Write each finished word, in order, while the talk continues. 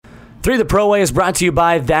Three the Pro Way is brought to you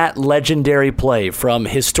by That Legendary Play. From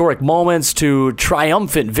historic moments to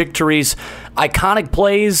triumphant victories, iconic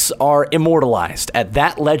plays are immortalized at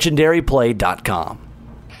thatlegendaryplay.com.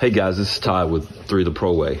 Hey guys, this is Ty with Three the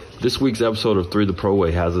Pro Way. This week's episode of Three the Pro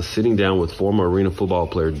Way has us sitting down with former arena football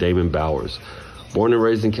player Damon Bowers. Born and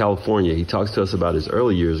raised in California, he talks to us about his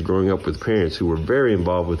early years growing up with parents who were very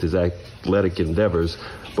involved with his athletic endeavors,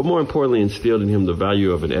 but more importantly instilled in him the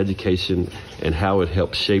value of an education and how it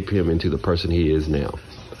helped shape him into the person he is now.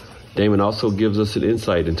 Damon also gives us an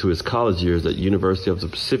insight into his college years at University of the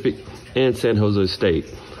Pacific and San Jose State,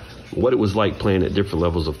 what it was like playing at different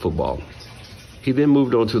levels of football. He then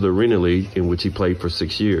moved on to the Arena League, in which he played for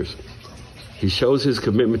 6 years. He shows his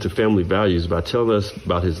commitment to family values by telling us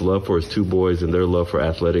about his love for his two boys and their love for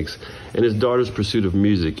athletics, and his daughter's pursuit of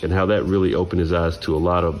music and how that really opened his eyes to a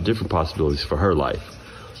lot of different possibilities for her life.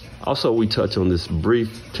 Also, we touch on this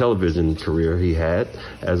brief television career he had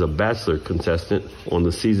as a Bachelor contestant on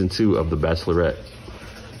the season 2 of The Bachelorette.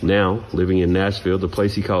 Now, living in Nashville, the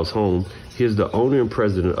place he calls home, he is the owner and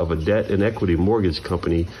president of a debt and equity mortgage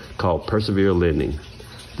company called Persevere Lending.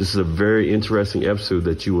 This is a very interesting episode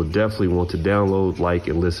that you will definitely want to download, like,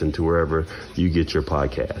 and listen to wherever you get your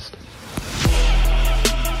podcast.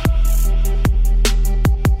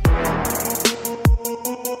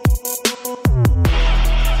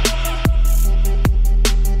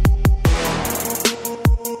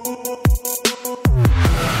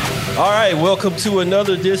 All right, welcome to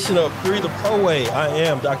another edition of Three the Pro Way. I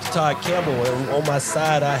am Dr. Todd Campbell, and on my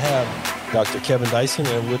side I have Dr. Kevin Dyson,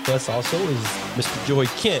 and with us also is Mr. Joy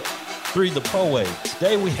Kent, Three the Pro Way.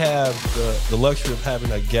 Today we have the luxury of having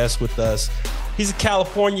a guest with us. He's a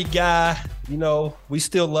California guy. You know, we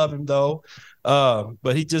still love him though.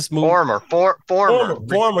 But he just moved. Former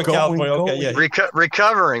California. Okay, yeah.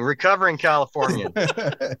 Recovering California.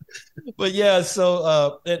 But yeah,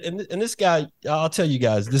 so and this guy, I'll tell you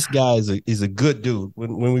guys, this guy is a good dude.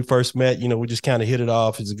 When we first met, you know, we just kind of hit it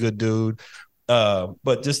off. He's a good dude.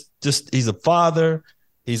 But just he's a father,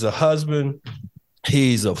 he's a husband,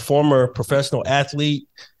 he's a former professional athlete.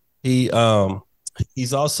 He's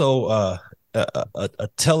also a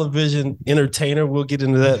television entertainer. We'll get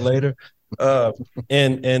into that later.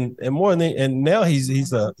 And more than and now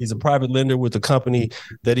he's a private lender with a company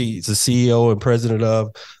that he's the CEO and president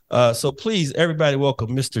of. So please, everybody,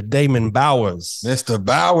 welcome Mr. Damon Bowers. Mr.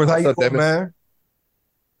 Bowers, how you doing, man?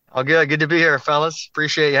 Oh, good to be here, fellas.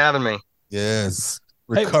 Appreciate you having me. Yes,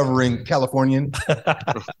 recovering Californian.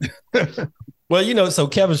 Well, you know, so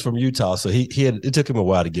Kevin's from Utah, so it took him a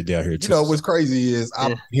while to get down here too. You know, what's crazy is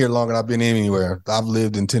I'm here longer than I've been anywhere. I've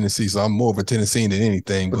lived in Tennessee, so I'm more of a Tennessean than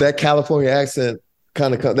anything. But that California accent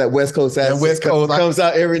kind of that West Coast accent comes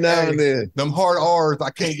out every now and then. Them hard R's,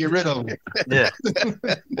 I can't get rid of them. Yeah.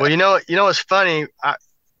 Well, you know what's funny?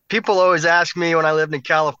 People always ask me when I lived in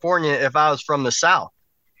California if I was from the South.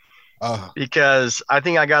 Because I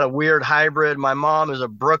think I got a weird hybrid. My mom is a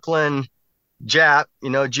Brooklyn Jap, you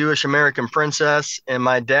know, Jewish American princess, and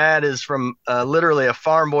my dad is from literally a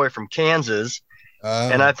farm boy from Kansas.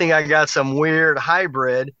 And I think I got some weird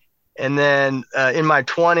hybrid. And then in my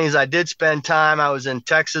 20s, I did spend time. I was in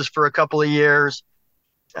Texas for a couple of years.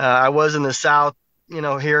 I was in the South, you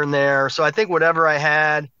know, here and there. So I think whatever I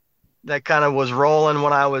had that kind of was rolling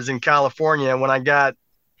when I was in California, when I got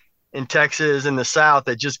in Texas in the South,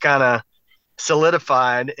 it just kind of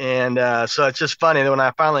solidified. And so it's just funny that when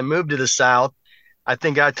I finally moved to the South, I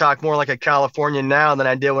think I talk more like a Californian now than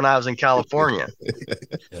I did when I was in California.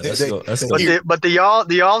 But the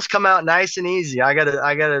y'alls come out nice and easy. I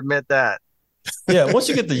gotta admit that. Yeah, once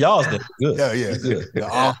you get the y'alls, that's good. Yeah. Good.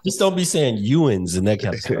 Just don't be saying Ewans and that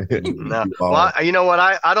kind of stuff. No. Well, you know what?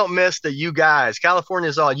 I don't miss the you guys. California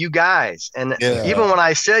is all you guys. And even when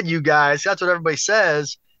I said you guys, that's what everybody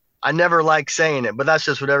says. I never like saying it, but that's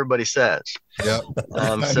just what everybody says. Yeah.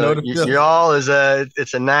 So y'all is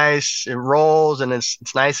it's a nice, it rolls and it's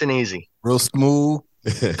nice and easy. Real smooth.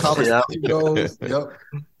 Yep.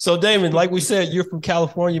 So Damon, like we said, you're from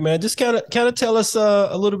California, man. Just kind of tell us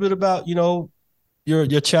a little bit about, you know,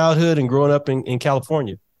 your childhood and growing up in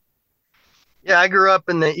California. Yeah, I grew up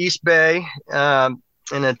in the East Bay, in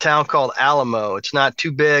a town called Alamo. It's not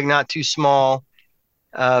too big, not too small.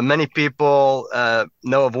 Many people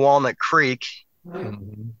know of Walnut Creek,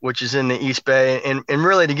 which is in the East Bay. And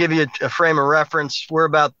really, to give you a frame of reference, we're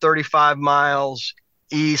about 35 miles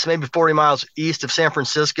east, maybe 40 miles east of San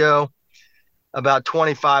Francisco, about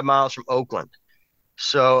 25 miles from Oakland.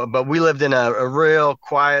 So, but we lived in a real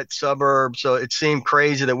quiet suburb. So it seemed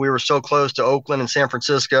crazy that we were so close to Oakland and San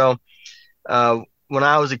Francisco. When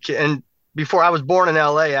I was a kid, and before I was born in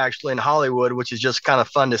LA, actually in Hollywood, which is just kind of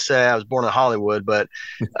fun to say. I was born in Hollywood, but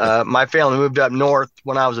my family moved up north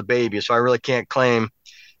when I was a baby. So I really can't claim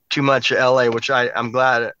too much of LA, which I'm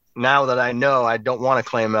glad now that I know I don't want to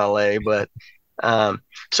claim LA, but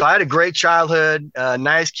so I had a great childhood,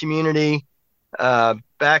 nice community.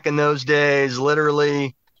 Back in those days,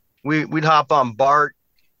 literally we'd hop on BART,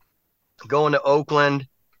 go into Oakland,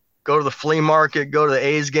 go to the flea market, go to the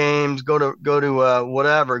A's games, go to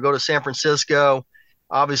whatever, go to San Francisco.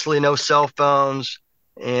 Obviously, no cell phones,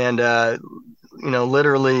 and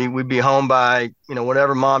literally we'd be home by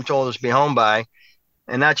whatever mom told us to be home by,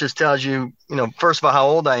 and that just tells you first of all how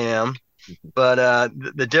old I am, but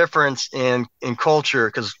the difference in culture,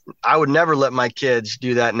 because I would never let my kids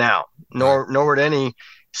do that now, nor would any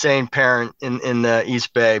sane parent in the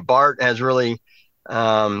East Bay. BART has really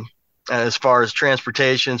as far as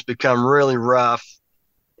transportation's become really rough,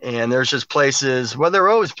 and there's just places, well, there are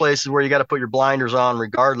always places where you got to put your blinders on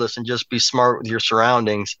regardless and just be smart with your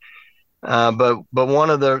surroundings. But one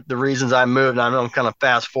of the reasons I moved, and I know I'm kind of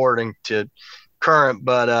fast forwarding to current,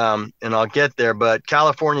 but and I'll get there, but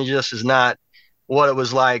California just is not what it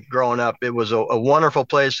was like growing up. It was a wonderful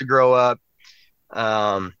place to grow up.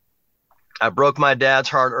 I broke my dad's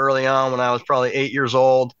heart early on when I was probably 8 years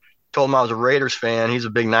old. Told him I was a Raiders fan. He's a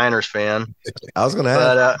big Niners fan. I was going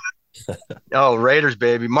to ask. Raiders,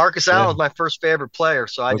 baby. Marcus Allen was my first favorite player.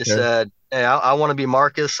 So I just said, hey, I want to be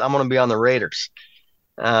Marcus. I'm going to be on the Raiders.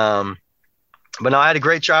 But no, I had a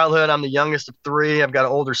great childhood. I'm the youngest of three. I've got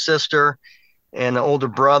an older sister and an older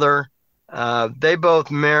brother. They both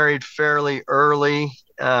married fairly early.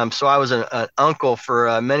 So I was an uncle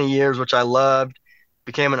for many years, which I loved.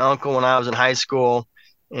 Became an uncle when I was in high school.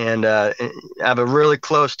 And I have a really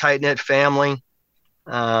close, tight-knit family.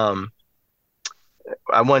 I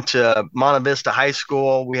went to Monte Vista High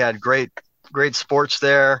School. We had great sports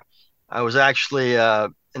there. I was actually,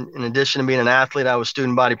 in addition to being an athlete, I was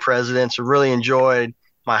student body president. So really enjoyed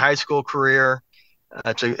my high school career.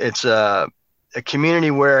 It's a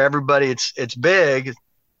community where everybody, it's big,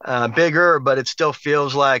 bigger, but it still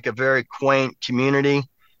feels like a very quaint community.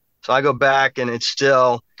 So I go back and it's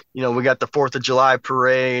still, we got the 4th of July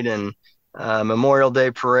parade and Memorial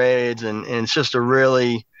Day parades, and it's just a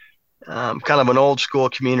really kind of an old school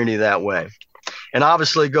community that way. And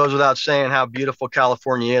obviously it goes without saying how beautiful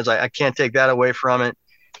California is. I can't take that away from it.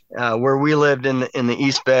 Where we lived in the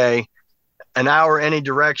East Bay, an hour any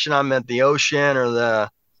direction, I'm at the ocean or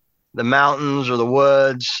the mountains or the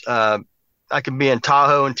woods. I could be in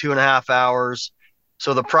Tahoe in 2.5 hours.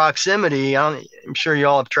 So the proximity, I'm sure you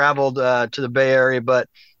all have traveled to the Bay Area, but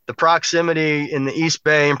the proximity in the East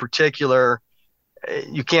Bay in particular,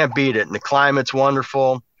 you can't beat it. And the climate's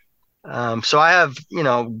wonderful. So I have,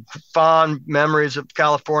 fond memories of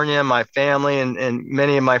California. My family and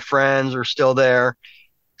many of my friends are still there.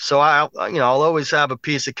 So I'll always have a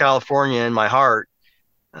piece of California in my heart.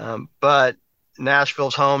 But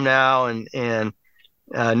Nashville's home now and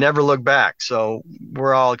never look back. So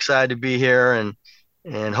we're all excited to be here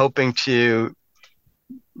and hoping to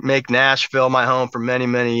make Nashville my home for many,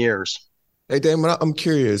 many years. Hey, Damon, I'm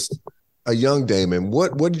curious. A young Damon,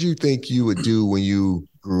 what did you think you would do when you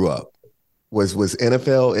grew up? Was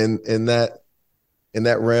NFL in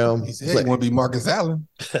that realm? He said he want to be Marcus Allen.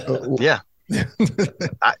 Yeah.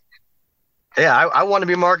 I want to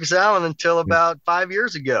be Marcus Allen until about 5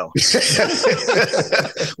 years ago.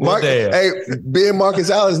 Hey, being Marcus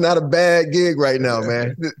Allen is not a bad gig right now,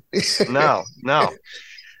 man. No.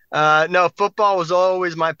 No, football was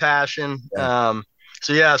always my passion.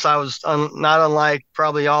 So yes, I was not unlike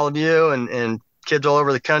probably all of you and kids all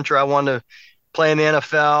over the country. I wanted to play in the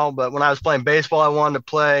NFL, but when I was playing baseball, I wanted to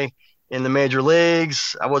play in the major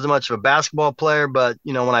leagues. I wasn't much of a basketball player, but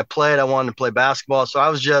when I played, I wanted to play basketball. So I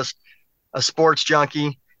was just a sports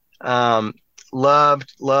junkie.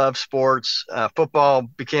 Loved sports. Football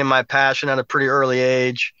became my passion at a pretty early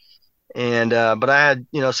age. And but I had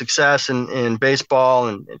success in baseball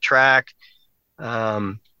and track.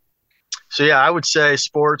 So yeah, I would say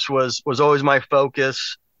sports was always my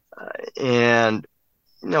focus. And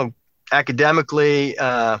academically,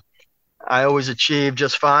 I always achieved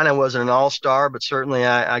just fine. I wasn't an all-star, but certainly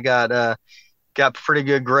I got pretty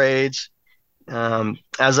good grades.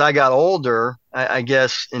 As I got older, I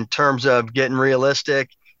guess in terms of getting realistic,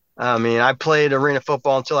 I played arena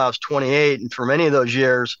football until I was 28, and for many of those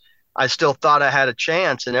years, I still thought I had a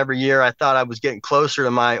chance. And every year I thought I was getting closer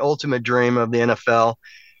to my ultimate dream of the NFL.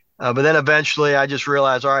 But then eventually I just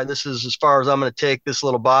realized, all right, this is as far as I'm going to take this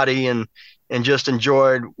little body, and just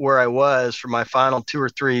enjoyed where I was for my final 2 or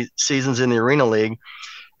 3 seasons in the Arena League.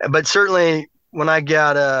 But certainly when I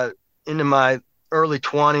got into my early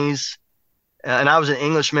 20s, and I was an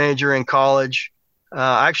English major in college.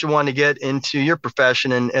 I actually wanted to get into your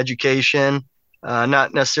profession in education,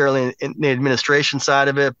 not necessarily in the administration side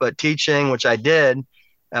of it, but teaching, which I did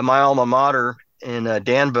at my alma mater in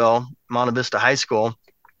Danville, Monte Vista High School.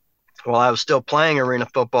 While I was still playing arena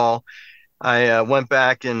football, I went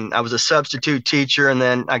back and I was a substitute teacher, and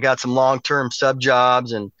then I got some long-term sub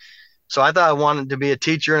jobs. And so I thought I wanted to be a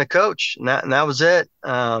teacher and a coach, and that was it.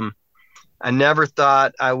 I never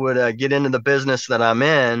thought I would get into the business that I'm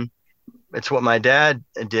in. It's what my dad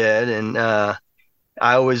did, and I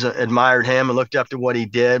always admired him and looked up to what he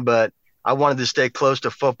did, but I wanted to stay close to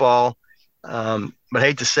football. But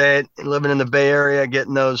hate to say it, living in the Bay Area,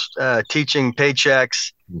 getting those teaching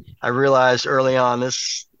paychecks, I realized early on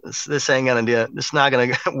this ain't gonna do it. This is not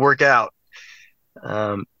gonna work out.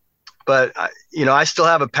 But I still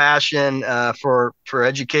have a passion for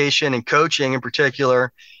education and coaching in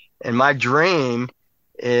particular, and my dream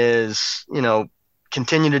is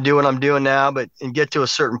continue to do what I'm doing now, and get to a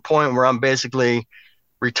certain point where I'm basically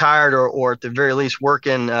retired or at the very least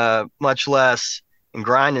working much less and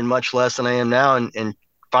grinding much less than I am now, and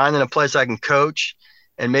finding a place I can coach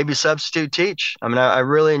and maybe substitute teach. I mean, I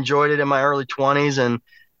really enjoyed it in my early 20s, and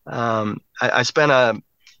I spent a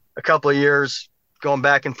couple of years going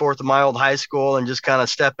back and forth to my old high school and just kind of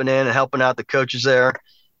stepping in and helping out the coaches there.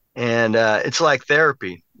 And it's like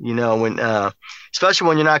therapy, when especially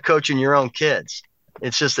when you're not coaching your own kids.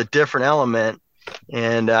 It's just a different element,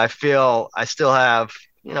 and I feel I still have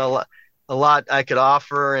a lot I could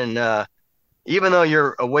offer. And even though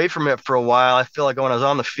you're away from it for a while, I feel like when I was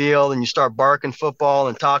on the field and you start barking football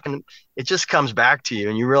and talking, it just comes back to you,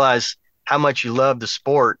 and you realize how much you love the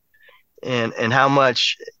sport, and how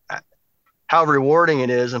rewarding it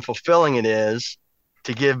is and fulfilling it is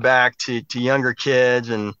to give back to younger kids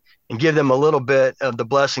and give them a little bit of the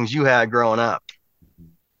blessings you had growing up.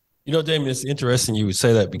 Damon, it's interesting you would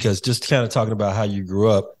say that, because just kind of talking about how you grew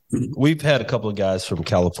up, we've had a couple of guys from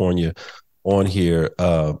California on here,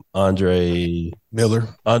 Andre Miller,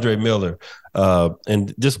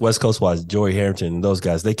 and just West Coast wise, Joey Harrington and those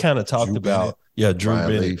guys. They kind of talked about Drew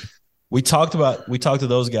Bennett. We talked to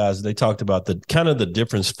those guys. They talked about the kind of the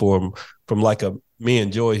difference from like me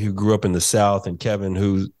and Joey, who grew up in the South, and Kevin,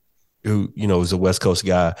 who is a West Coast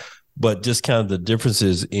guy, but just kind of the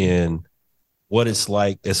differences in what it's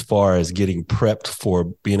like as far as getting prepped for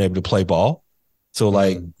being able to play ball. So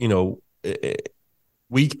like,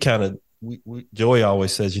 Joey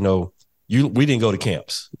always says, we didn't go to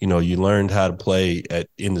camps, you learned how to play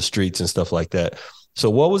in the streets and stuff like that. So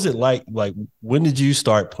what was it like when did you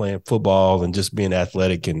start playing football and just being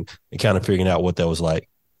athletic and kind of figuring out what that was like?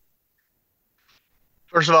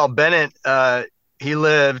 First of all, Bennett,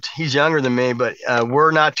 he's younger than me, but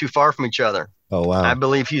we're not too far from each other. Oh, wow. I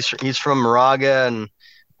believe he's from Moraga and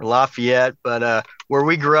Lafayette, but where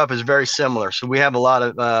we grew up is very similar. So we have a lot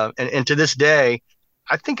of, and to this day,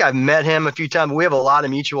 I think I've met him a few times. We have a lot of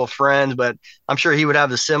mutual friends, but I'm sure he would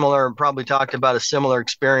have probably talked about a similar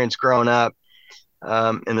experience growing up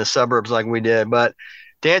in the suburbs like we did. But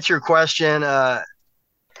to answer your question, it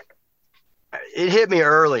hit me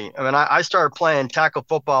early. I mean, I started playing tackle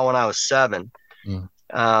football when I was 7.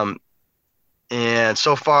 And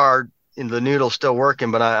so far, the noodle's still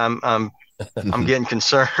working, but I'm getting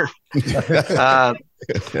concerned. But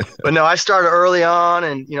no, I started early on,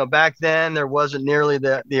 and back then there wasn't nearly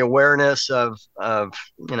the awareness of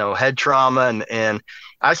head trauma, and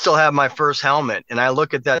I still have my first helmet, and I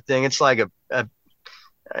look at that thing, it's like a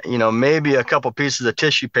maybe a couple pieces of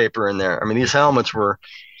tissue paper in there. I mean, these helmets were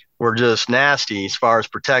just nasty as far as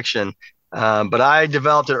protection. But I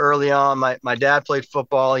developed it early on. My dad played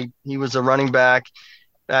football. He was a running back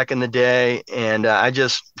in the day. And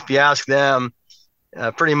if you ask them,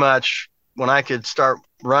 pretty much when I could start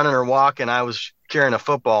running or walking, I was carrying a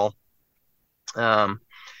football. Where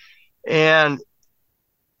I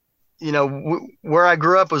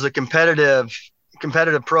grew up was a competitive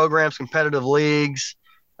programs, competitive leagues.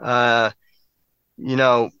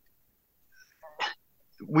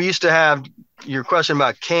 We used to have your question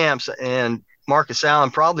about camps, and Marcus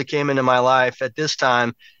Allen probably came into my life at this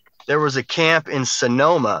time. There was a camp in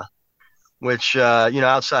Sonoma, which,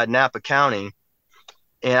 outside Napa County.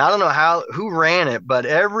 And I don't know who ran it, but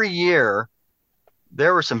every year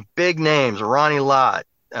there were some big names: Ronnie Lott,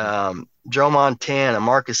 Joe Montana,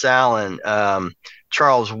 Marcus Allen,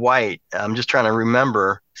 Charles White. I'm just trying to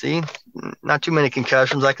remember. See, not too many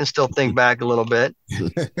concussions. I can still think back a little bit.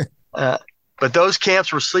 But those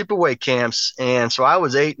camps were sleepaway camps. And so I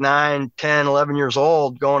was 8, 9, 10, 11 years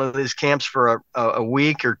old going to these camps for a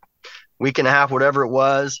week or week and a half, whatever it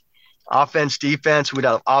was. offense, defense. We'd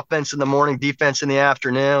have offense in the morning, defense in the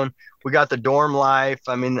afternoon. We got the dorm life.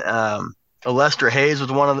 I mean, Lester Hayes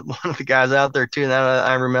was one of the guys out there too, that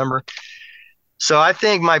I remember. So I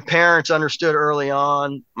think my parents understood early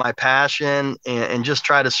on my passion and just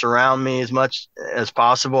try to surround me as much as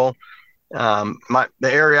possible. The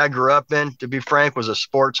area I grew up in, to be frank, was a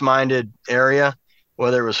sports-minded area,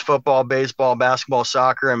 whether it was football, baseball, basketball,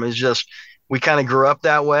 soccer. I mean, it's just, we kind of grew up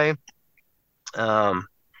that way. One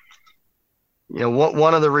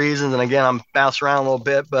of the reasons, and again, I'm bouncing around a little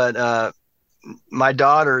bit, but my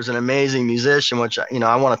daughter is an amazing musician, which,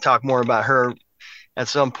 I want to talk more about her at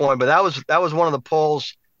some point, but that was one of the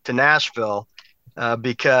pulls to Nashville,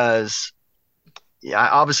 because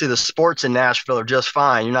obviously the sports in Nashville are just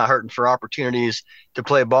fine. You're not hurting for opportunities to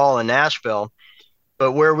play ball in Nashville,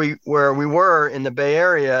 but where we were in the Bay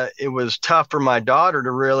Area, it was tough for my daughter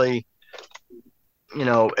to really,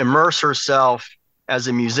 immerse herself as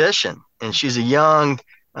a musician. And she's a young,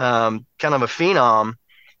 kind of a phenom.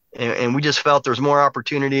 And we just felt there was more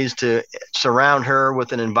opportunities to surround her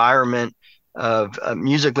with an environment of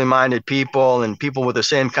musically minded people and people with the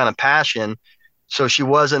same kind of passion. So she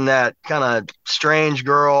wasn't that kind of strange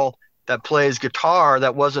girl that plays guitar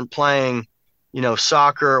that wasn't playing,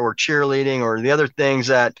 soccer or cheerleading or the other things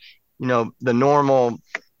that, the normal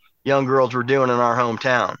young girls were doing in our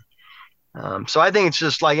hometown. So I think it's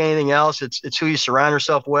just like anything else. It's who you surround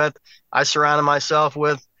yourself with. I surrounded myself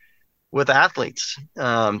with athletes.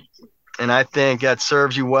 And I think that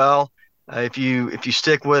serves you well. If you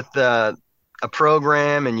stick with a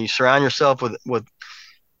program and you surround yourself with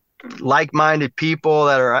like-minded people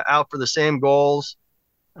that are out for the same goals,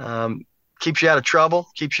 keeps you out of trouble,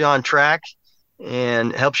 keeps you on track,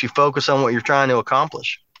 and helps you focus on what you're trying to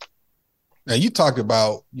accomplish. Now, you talked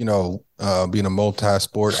about, being a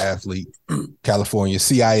multi-sport athlete, California,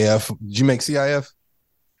 CIF. Did you make CIF?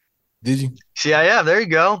 Did you? CIF, there you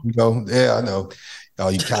go. Yeah, I know.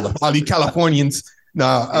 All you Californians.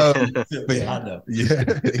 Nah, but, Yeah, I know. Yeah.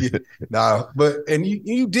 Nah, but and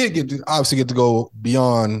you did obviously get to go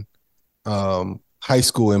beyond high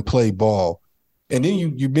school and play ball. And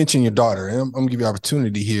then you mentioned your daughter, and I'm gonna give you an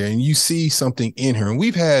opportunity here, and you see something in her. And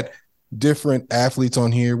we've had different athletes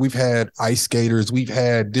on here. We've had ice skaters. We've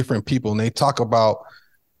had different people, and they talk about,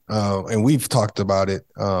 and we've talked about it,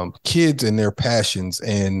 kids and their passions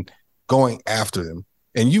and going after them.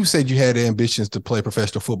 And you said you had ambitions to play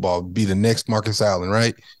professional football, be the next Marcus Allen,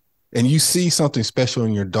 right? And you see something special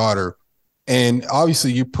in your daughter. And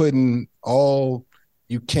obviously you're putting all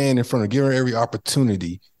you can in front of, giving her every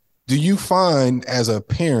opportunity. Do you find as a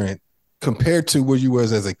parent, compared to where you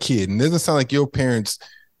was as a kid, and it doesn't sound like your parents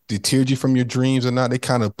deterred you from your dreams or not, they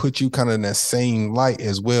kind of put you kind of in that same light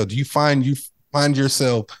as well. Do you find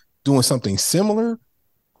yourself doing something similar?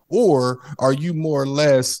 Or are you more or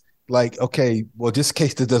less like, okay, well, just in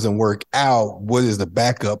case this doesn't work out, what is the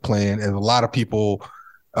backup plan? And a lot of people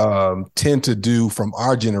tend to do from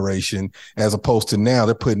our generation, as opposed to now,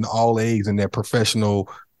 they're putting all eggs in their professional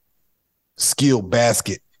skill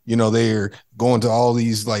basket. They're going to all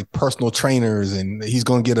these like personal trainers, and he's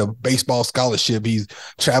going to get a baseball scholarship. He's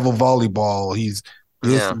travel volleyball. He's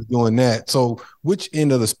this, he's doing that. So which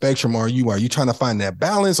end of the spectrum are you? Are you trying to find that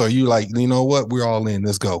balance? Or are you like, you know what, we're all in,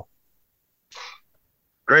 let's go?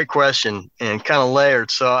 Great question, and kind of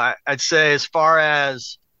layered. So I'd say, as far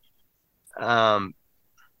as I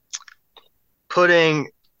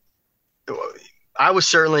was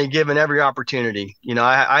certainly given every opportunity.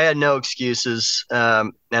 I had no excuses,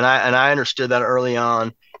 and I understood that early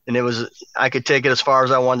on, and I could take it as far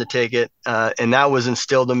as I wanted to take it, and that was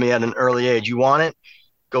instilled in me at an early age. You want it,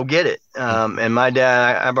 go get it. And my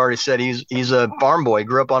dad, I've already said, he's a farm boy,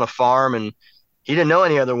 grew up on a farm, and he didn't know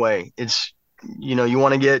any other way. It's you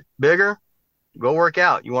want to get bigger, go work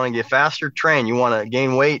out. You want to get faster, train. You want to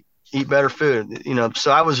gain weight, eat better food.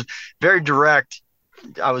 So I was very direct.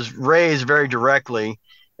 I was raised very directly,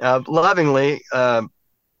 lovingly,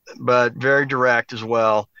 but very direct as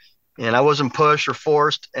well. And I wasn't pushed or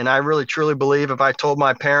forced. And I really, truly believe if I told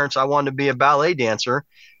my parents I wanted to be a ballet dancer,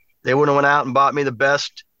 they would have went out and bought me the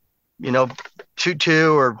best,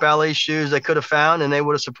 tutu or ballet shoes they could have found, and they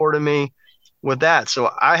would have supported me with that.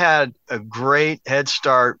 So I had a great head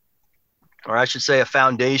start, or I should say a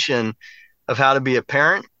foundation of how to be a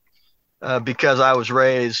parent, because I was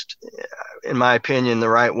raised, in my opinion, the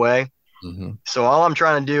right way. Mm-hmm. So all I'm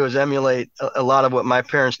trying to do is emulate a lot of what my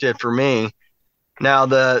parents did for me. Now,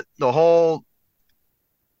 the whole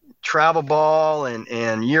travel ball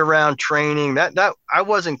and year-round training, that I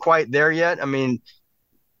wasn't quite there yet. I mean,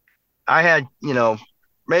 I had,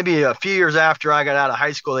 maybe a few years after I got out of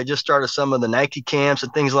high school, they just started some of the Nike camps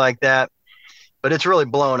and things like that. but it's really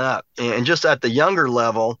blown up. And just at the younger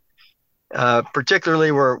level,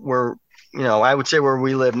 particularly where I would say where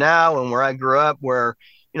we live now and where I grew up, where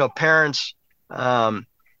parents,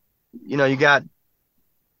 you got,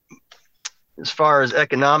 as far as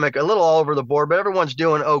economic, a little all over the board, but everyone's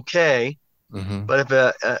doing okay. Mm-hmm. But if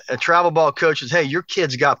a travel ball coach says, hey, your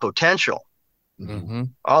kid's got potential, mm-hmm.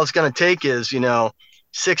 all it's going to take is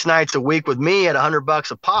 6 nights a week with me at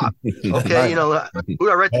 $100 a pop. Okay, who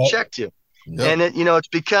do I write the check to? Yep. And it's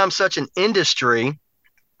become such an industry,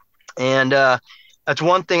 and that's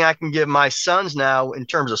one thing I can give my sons now in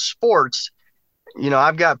terms of sports.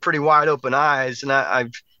 I've got pretty wide open eyes, and I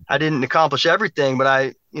didn't accomplish everything, but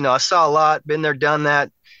I saw a lot, been there, done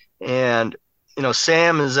that. And,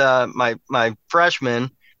 Sam is my freshman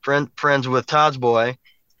friends with Todd's boy.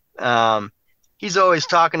 He's always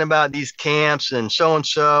talking about these camps and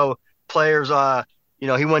so players.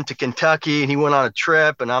 He went to Kentucky and he went on a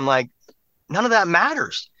trip, and I'm like, none of that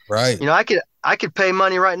matters. Right. I could pay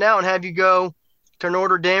money right now and have you go to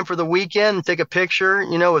Notre Dame for the weekend and take a picture,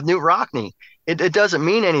 with Knute Rockne. It doesn't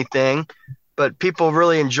mean anything, but people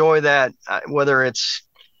really enjoy that, whether it's,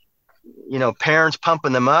 parents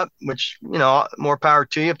pumping them up, which, more power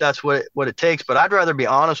to you if that's what it takes. But I'd rather be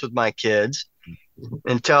honest with my kids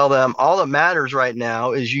and tell them all that matters right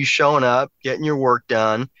now is you showing up, getting your work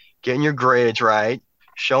done, getting your grades right,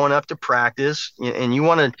 showing up to practice, and you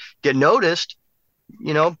want to get noticed,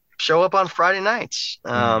 show up on Friday nights.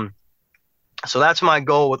 So that's my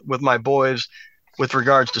goal with my boys with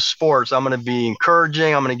regards to sports. I'm going to be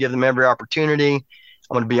encouraging. I'm going to give them every opportunity. I'm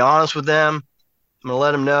going to be honest with them. I'm going to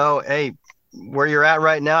let them know, hey, where you're at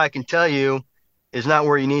right now, I can tell you, is not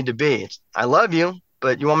where you need to be. I love you,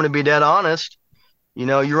 but you want me to be dead honest. You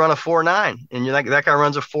run a 4.9 and you're like, that guy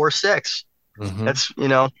runs a 4.6.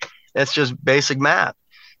 Mm-hmm. That's just basic math.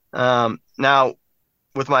 Now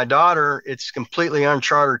with my daughter, it's completely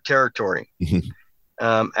uncharted territory.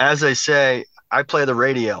 As I say, I play the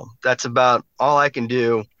radio. That's about all I can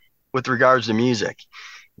do with regards to music.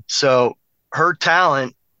 So her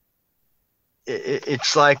talent,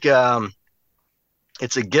 it's like,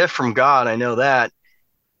 it's a gift from God. I know that,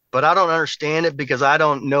 but I don't understand it because I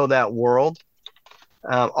don't know that world.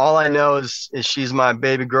 All I know is she's my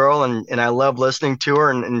baby girl, and I love listening to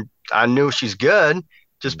her, and I knew she's good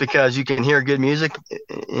just because you can hear good music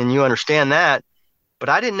and you understand that. But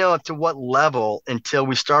I didn't know up to what level until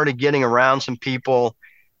we started getting around some people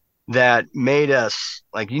that made us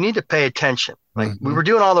like, you need to pay attention. Like mm-hmm. we were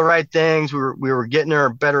doing all the right things. We were getting her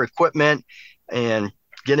better equipment and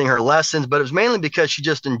getting her lessons, but it was mainly because she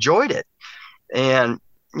just enjoyed it. And,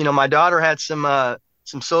 my daughter had some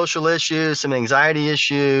social issues, some anxiety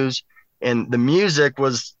issues, and the music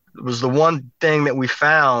was the one thing that we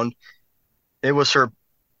found. It was her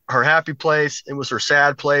happy place. It was her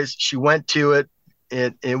sad place. She went to it.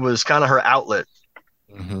 It was kind of her outlet.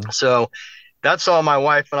 Mm-hmm. So that's all my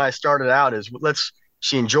wife and I started out is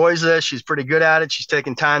she enjoys this. She's pretty good at it. She's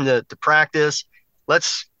taking time to practice.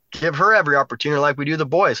 Let's give her every opportunity like we do the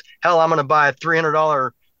boys. Hell, I'm going to buy a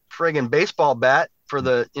 $300 friggin' baseball bat for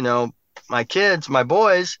my kids, my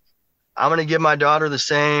boys. I'm going to give my daughter the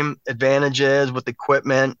same advantages with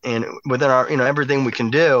equipment and within our, everything we can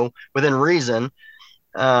do within reason.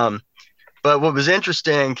 But what was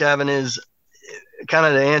interesting, Kevin, is kind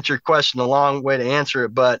of to answer your question, a long way to answer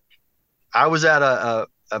it. But I was at a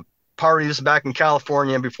party, this is back in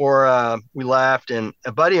California before we left. And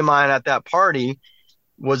a buddy of mine at that party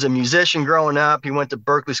was a musician growing up. He went to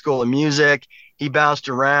Berklee School of Music. He bounced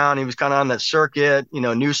around. He was kind of on that circuit,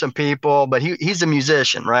 knew some people, but he's a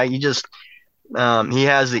musician, right? He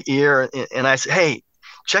has the ear. And I said, hey,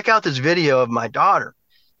 check out this video of my daughter.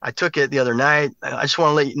 I took it the other night. I just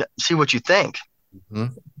want to let you see what you think.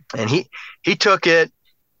 Mm-hmm. And he took it,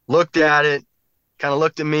 looked at it, kind of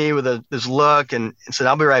looked at me with this look and said,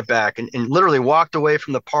 I'll be right back. And literally walked away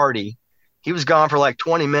from the party. He was gone for like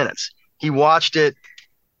 20 minutes. He watched it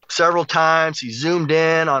several times. He zoomed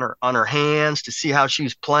in on her hands to see how she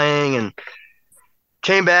was playing and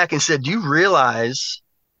came back and said, do you realize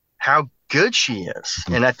how good she is?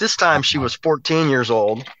 And at this time she was 14 years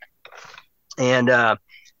old. And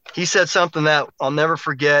he said something that I'll never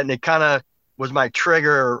forget. And it kind of was my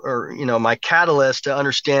trigger or my catalyst to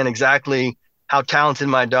understand exactly how talented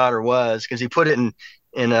my daughter was. Cause he put it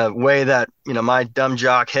in a way that, my dumb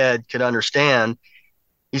jock head could understand.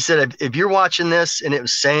 He said, if you're watching this and it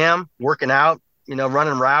was Sam working out,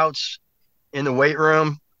 running routes in the weight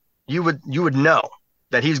room, you would know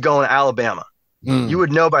that he's going to Alabama. Mm. You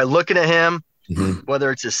would know by looking at him, mm-hmm.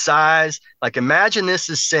 whether it's his size. Like imagine this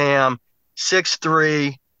is Sam,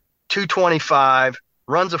 6'3", 225,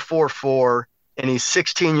 runs a 4.4. and he's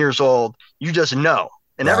 16 years old, you just know,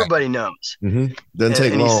 and everybody knows. Doesn't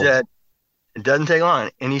take long. He said, it doesn't take long.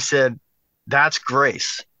 And he said, that's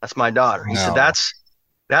Grace. That's my daughter. He said,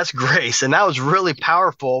 that's Grace. And that was really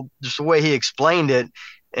powerful, just the way he explained it.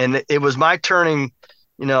 And it was my turning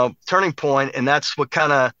point. And that's what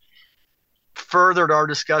kind of furthered our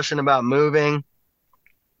discussion about moving.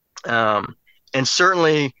 And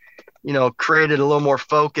certainly, created a little more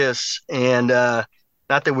focus, and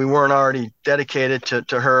not that we weren't already dedicated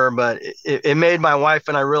to her, but it made my wife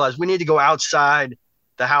and I realize we need to go outside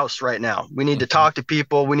the house right now. We need to talk to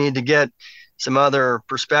people. We need to get some other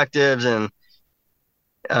perspectives. And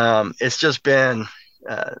it's just been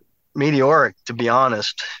meteoric, to be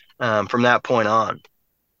honest, from that point on.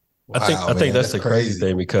 I think that's the crazy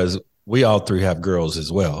thing, because we all three have girls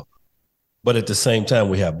as well, but at the same time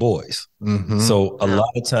we have boys. So a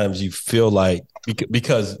lot of times you feel like,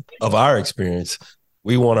 because of our experience,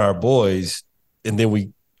 we want our boys, and then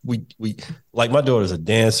we like, my daughter's a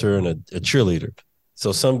dancer and a cheerleader.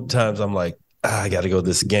 So sometimes I'm like, I got to go to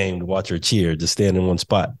this game to watch her cheer, just stand in one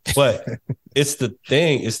spot. But it's the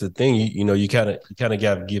thing, you kind of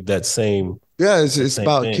got to give that same. Yeah, it's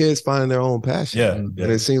about kids finding their own passion. Yeah.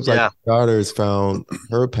 And it seems like your daughter has found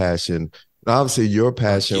her passion. And obviously your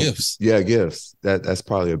passion. Gifts. Yeah, gifts. That's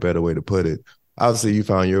probably a better way to put it. Obviously you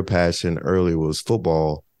found your passion early was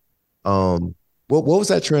football. What was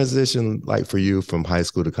that transition like for you from high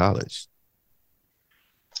school to college?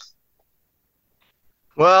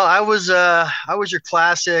 Well, I was your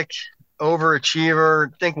classic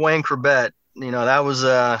overachiever. Think Wayne Corbett. That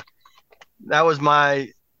was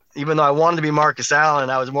my. Even though I wanted to be Marcus Allen,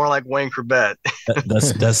 I was more like Wayne Corbett.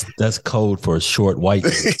 That's code for a short white.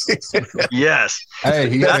 Yes.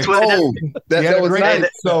 Hey, that's what it is. That was nice.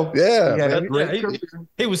 So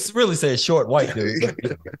he was really saying short white dude.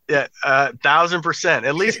 Yeah, 1,000%.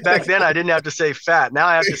 At least back then, I didn't have to say fat. Now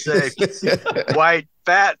I have to say white,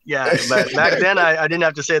 fat. Yeah, but back then I didn't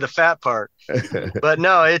have to say the fat part. But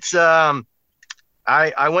no, it's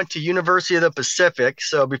I went to University of the Pacific.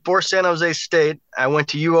 So before San Jose State, I went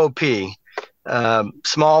to UOP,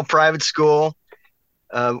 small private school,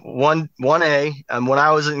 1A. When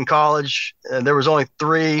I was in college, there was only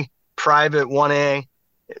 3 private 1A,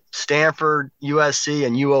 Stanford, USC,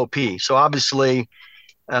 and UOP. So obviously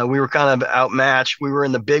we were kind of outmatched. We were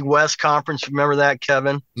in the Big West Conference. Remember that,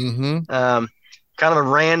 Kevin? Kind of a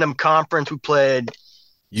random conference. We played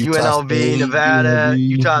UNLV, State, Nevada,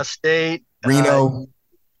 Utah State. Reno.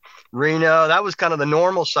 That was kind of the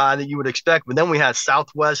normal side that you would expect. But then we had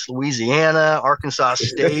Southwest Louisiana, Arkansas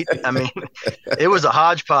State. I mean, it was a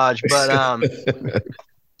hodgepodge. But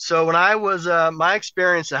so when I was my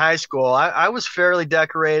experience in high school, I was fairly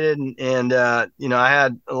decorated, and I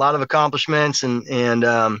had a lot of accomplishments, and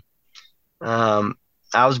I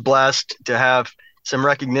was blessed to have some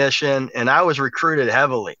recognition, and I was recruited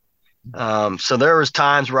heavily. So there was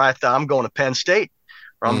times where I thought, I'm going to Penn State,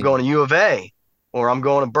 or I'm going to U of A, or I'm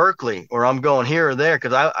going to Berkeley, or I'm going here or there,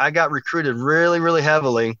 because I got recruited really, really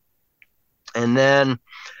heavily. And then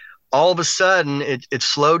all of a sudden it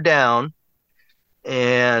slowed down,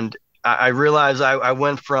 and I realized I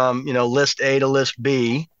went from, list A to list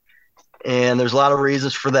B, and there's a lot of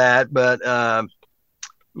reasons for that. But, I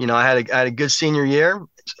had a good senior year.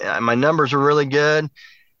 My numbers were really good.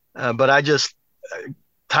 But I just,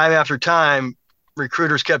 time after time,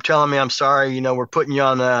 recruiters kept telling me, I'm sorry, we're putting you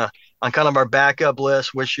on kind of our backup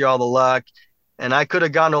list, wish you all the luck. And I could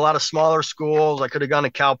have gone to a lot of smaller schools. I could have gone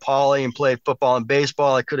to Cal Poly and played football and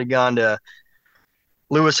baseball. I could have gone to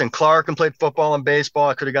Lewis and Clark and played football and baseball.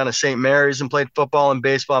 I could have gone to St. Mary's and played football and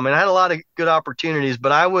baseball. I mean, I had a lot of good opportunities,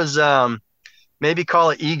 but I was maybe call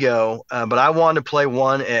it ego, but I wanted to play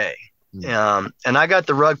 1A. And I got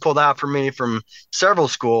the rug pulled out for me from several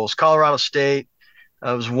schools. Colorado State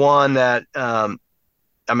was one that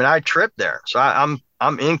I tripped there. So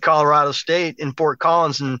I'm in Colorado State in Fort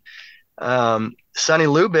Collins, and Sonny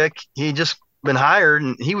Lubick, he just been hired,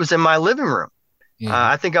 and he was in my living room.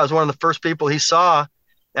 I think I was one of the first people he saw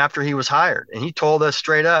after he was hired, and he told us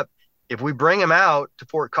straight up, if we bring him out to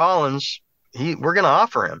Fort Collins, we're going to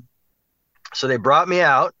offer him. So they brought me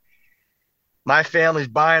out. My family's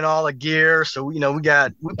buying all the gear, so we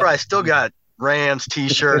probably still got Rams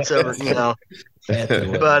t-shirts over,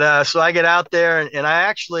 But so I get out there, and I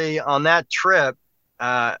actually, on that trip,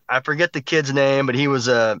 I forget the kid's name, but he was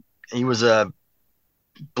a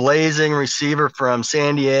blazing receiver from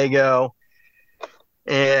San Diego,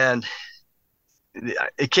 and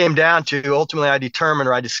it came down to, ultimately I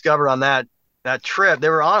discovered on that trip, they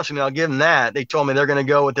were honest with me. I'll give them that. They told me they're going to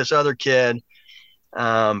go with this other kid.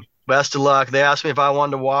 Best of luck. They asked me if I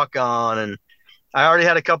wanted to walk on, and I already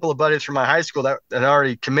had a couple of buddies from my high school that had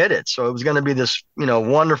already committed. So it was going to be this,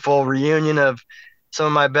 wonderful reunion of some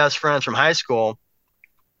of my best friends from high school.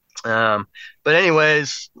 But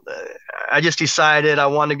anyways, I just decided I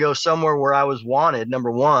wanted to go somewhere where I was wanted,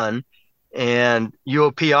 number one. And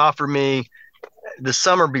UOP offered me the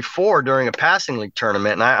summer before during a passing league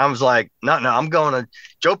tournament. And I was like, no, I'm going to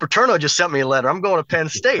 – Joe Paterno just sent me a letter. I'm going to Penn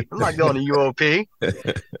State. I'm not going to UOP.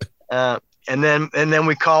 And then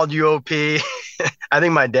we called UOP. I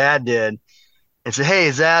think my dad did, and said, "Hey,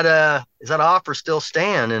 is that offer still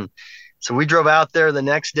stand?" And so we drove out there the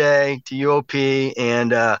next day to UOP, and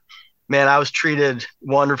man, I was treated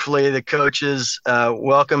wonderfully. The coaches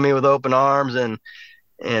welcomed me with open arms and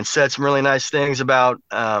said some really nice things about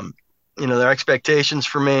their expectations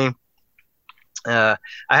for me. I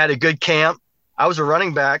had a good camp. I was a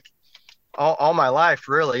running back all my life,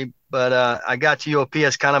 really. But I got to UOP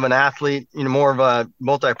as kind of an athlete, more of a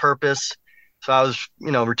multi-purpose. So I was,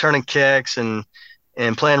 returning kicks and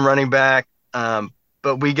playing running back.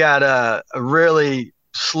 But we got a really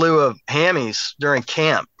slew of hammies during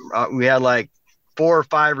camp. We had like 4 or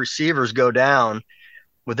 5 receivers go down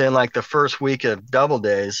within like the first week of double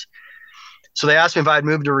days. So they asked me if I'd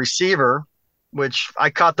moved to receiver, which I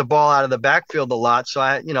caught the ball out of the backfield a lot. So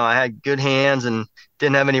I had good hands and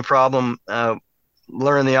didn't have any problem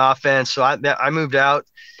learning the offense. So I moved out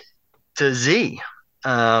to Z,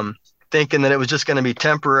 thinking that it was just going to be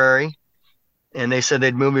temporary. And they said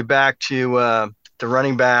they'd move me back to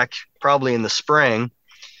running back probably in the spring.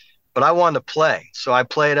 But I wanted to play. So I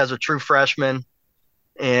played as a true freshman.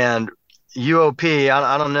 And UOP,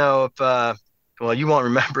 I don't know if you won't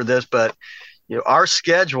remember this, but our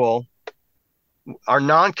schedule, our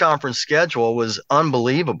non-conference schedule was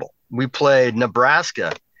unbelievable. We played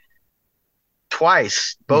Nebraska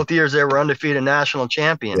twice. Both years they were undefeated national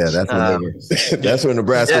champions. Yeah, that's when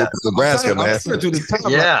Nebraska was Nebraska, man.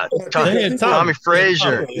 Yeah, Tommy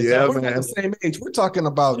Frazier. Yeah, we're the same age. We're talking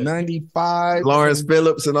about 95. Lawrence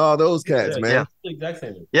Phillips and all those cats, man. Yeah, exact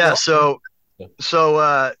same age. Yeah, so it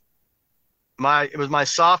was my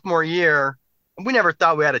sophomore year. We never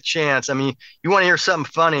thought we had a chance. I mean, you want to hear something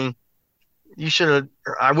funny? You should have.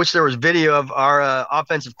 I wish there was video of our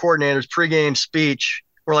offensive coordinator's pregame speech.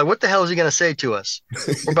 We're like, what the hell is he going to say to us?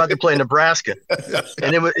 We're about to play Nebraska.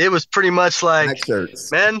 And it was pretty much like,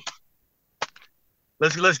 man,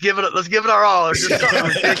 let's give it our all. It's just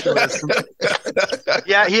something ridiculous.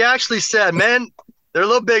 Yeah, he actually said, man, they're a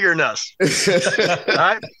little bigger than us. All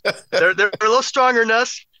right? They're a little stronger than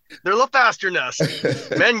us. They're a little faster than us.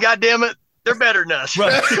 Man, goddamn it, they're better than us. Well,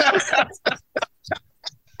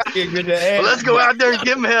 let's go out there and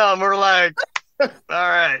give them hell. And we're like, all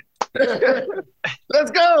right.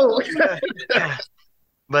 Let's go.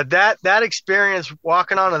 But that experience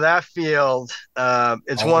walking onto that field,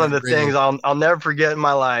 it's one of the things I'll never forget in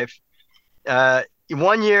my life.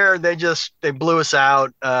 One year they blew us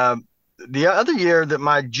out. The other year, that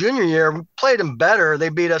my junior year, we played them better. They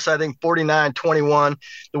beat us, I think, 49-21.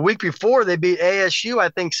 The week before, they beat ASU, I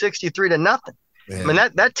think, 63-0. Man. I mean,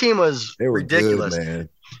 that team was ridiculous. Good, man.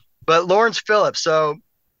 But Lawrence Phillips, so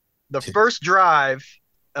the first drive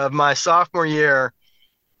of my sophomore year,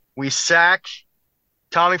 we sack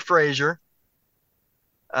Tommy Frazier.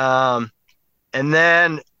 And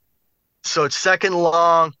then, so it's second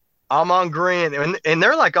long, Ahman Green, and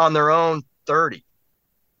they're like on their own 30.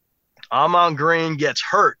 Ahman Green gets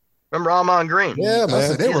hurt. Remember Ahman Green? Yeah,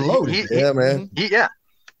 man. They were loaded. Man. Yeah.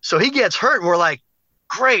 So he gets hurt, and we're like,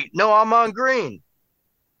 great, no Ahman Green.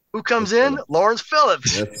 Who comes in? Lawrence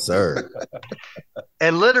Phillips. Yes, sir.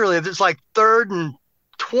 And literally, it's like 3rd and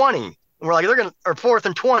 20. And we're like, 4th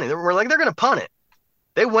and 20. We're like, they're going to punt it.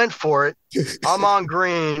 They went for it. Ahman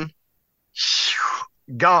Green,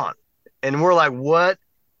 gone. And we're like, what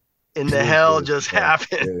in the hell just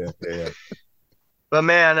happened? Yeah. But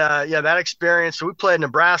man, that experience. So we played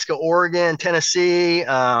Nebraska, Oregon, Tennessee.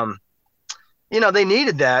 They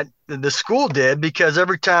needed that. The school did, because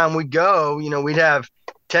every time we go, we'd have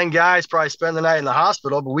 10 guys probably spend the night in the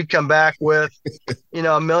hospital, but we'd come back with,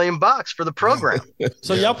 $1 million for the program.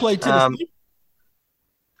 So y'all played Tennessee?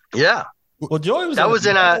 Yeah. Well, Joey was. That was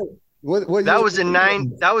in that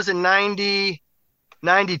was in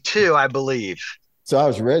 92, I believe. So I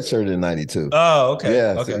was redshirted in 92. Oh, okay.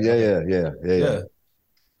 Yeah. Okay. So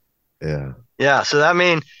Yeah. So I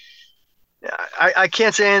mean, I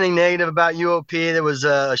can't say anything negative about UOP. It was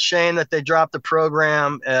a shame that they dropped the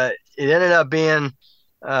program. It ended up being,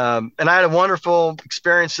 and I had a wonderful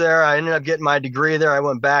experience there. I ended up getting my degree there. I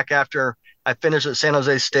went back after I finished at San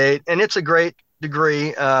Jose State, and it's a great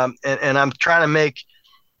degree. And I'm trying to make.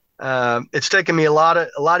 It's taken me a lot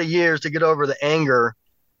of years to get over the anger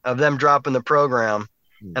of them dropping the program,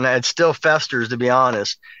 and it still festers, to be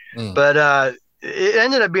honest. But it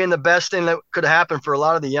ended up being the best thing that could have happened for a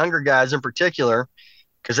lot of the younger guys in particular,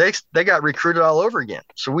 because they got recruited all over again.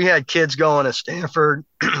 So we had kids going to Stanford,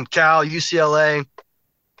 Cal, UCLA.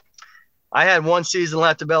 I had one season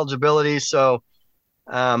left of eligibility, so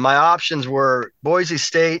my options were Boise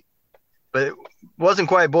State, but it wasn't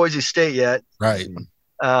quite Boise State yet. Right.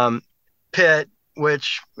 Pitt,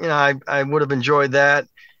 which, I would have enjoyed that,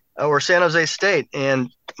 or San Jose State. And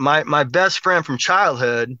my best friend from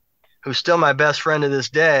childhood, who's still my best friend to this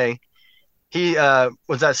day, he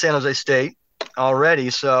was at San Jose State already.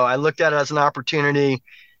 So I looked at it as an opportunity.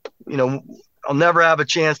 I'll never have a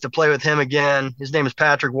chance to play with him again. His name is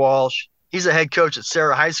Patrick Walsh. He's a head coach at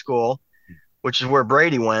Sarah High School, which is where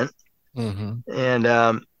Brady went.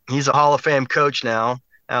 And he's a Hall of Fame coach now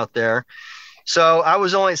out there. So I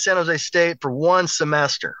was only at San Jose State for one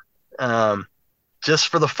semester, just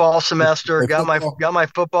for the fall semester. Got my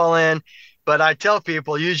football in. But I tell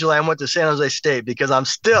people usually I went to San Jose State because I'm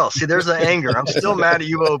still, there's the anger. I'm still mad at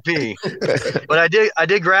UOP. But I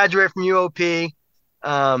did graduate from UOP.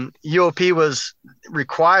 UOP was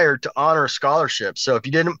required to honor a scholarship. So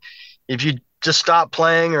if you just stopped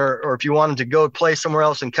playing or if you wanted to go play somewhere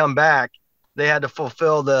else and come back, they had to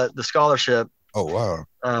fulfill the scholarship. Oh, wow.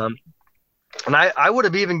 And I would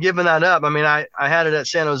have even given that up. I mean, I had it at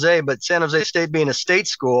San Jose, but San Jose State being a state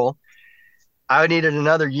school, I needed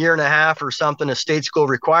another year and a half or something of state school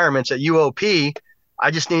requirements. At UOP, I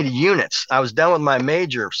just needed units. I was done with my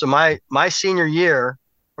major. So my senior year,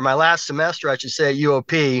 or my last semester, I should say, at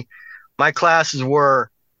UOP, my classes were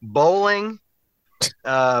bowling,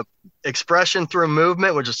 expression through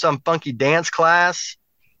movement, which is some funky dance class,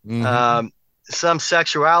 some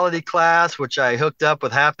sexuality class, which I hooked up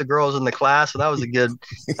with half the girls in the class. So that was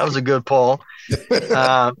a good pull.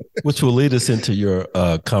 Which will lead us into your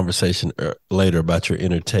conversation later about your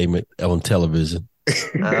entertainment on television.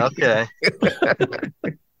 Okay.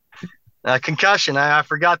 Concussion. I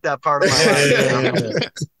forgot that part of my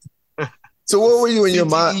life. So what were you in your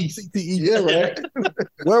mind? Yeah, right.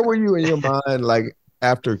 Where were you in your mind, like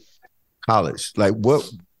after college? Like what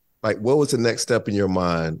was the next step in your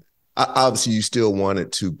mind? Obviously, you still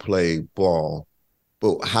wanted to play ball,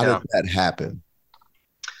 but how did that happen?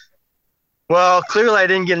 Well, clearly I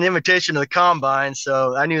didn't get an invitation to the combine,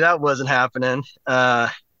 so I knew that wasn't happening.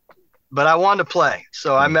 But I wanted to play,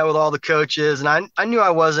 so I met with all the coaches, and I knew I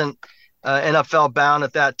wasn't NFL bound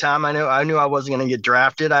at that time. I knew I wasn't going to get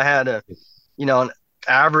drafted. I had an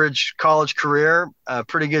average college career, a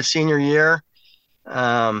pretty good senior year,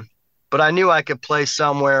 but I knew I could play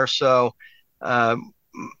somewhere. So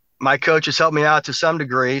my coaches helped me out to some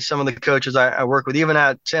degree. Some of the coaches I work with, even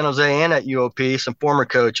at San Jose and at UOP, some former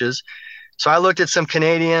coaches. So I looked at some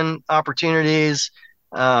Canadian opportunities.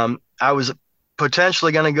 I was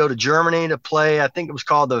potentially going to go to Germany to play. I think it was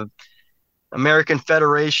called the American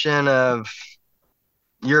Federation of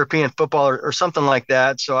European Football or something like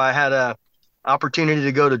that. So I had a opportunity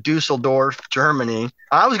to go to Dusseldorf, Germany.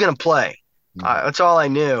 I was going to play. That's all I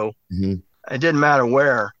knew. It didn't matter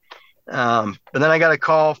where. But then I got a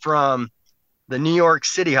call from the New York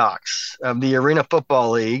City Hawks of the Arena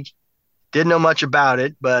Football League. Didn't know much about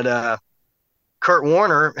it, but Kurt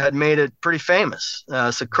Warner had made it pretty famous.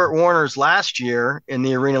 So Kurt Warner's last year in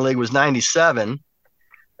the Arena League was 97,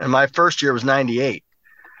 and my first year was 98.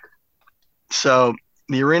 So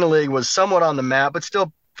the Arena League was somewhat on the map, but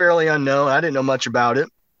still fairly unknown. I didn't know much about it.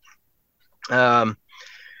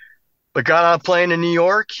 But got on a plane in New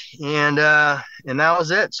York, and that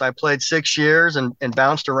was it. So I played 6 years and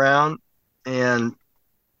bounced around, and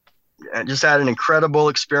I just had an incredible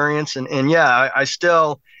experience. And yeah, I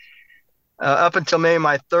still, up until maybe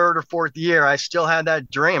my third or fourth year, I still had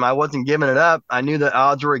that dream. I wasn't giving it up. I knew the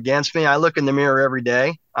odds were against me. I look in the mirror every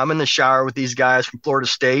day. I'm in the shower with these guys from Florida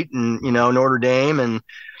State and, Notre Dame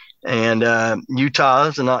and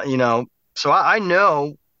Utah's, and, so I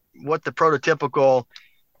know what the prototypical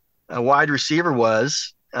wide receiver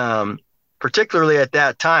was, particularly at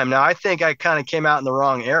that time. Now, I think I kind of came out in the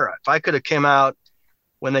wrong era. If I could have came out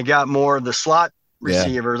when they got more of the slot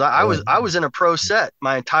receivers, I was in a pro set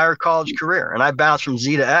my entire college career, and I bounced from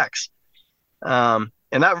Z to X. And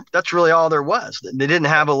that's really all there was. They didn't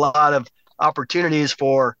have a lot of opportunities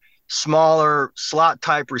for smaller slot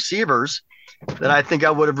type receivers that I think I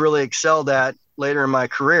would have really excelled at later in my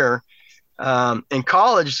career. In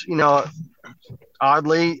college,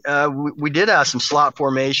 oddly, we did have some slot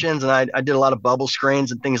formations, and I did a lot of bubble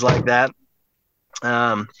screens and things like that.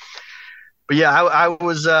 But yeah, I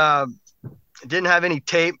was didn't have any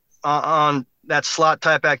tape on that slot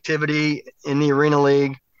type activity in the Arena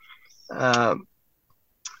League.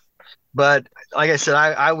 But like I said,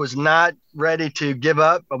 I was not ready to give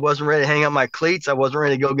up. I wasn't ready to hang up my cleats. I wasn't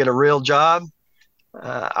ready to go get a real job.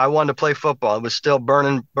 I wanted to play football. It was still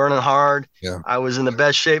burning hard. Yeah. I was in the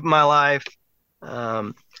best shape of my life.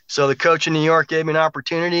 So the coach in New York gave me an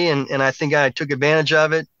opportunity, and I think I took advantage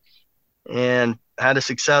of it and had a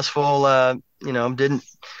successful, didn't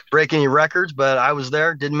break any records, but I was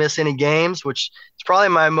there, didn't miss any games, which is probably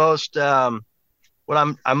my most,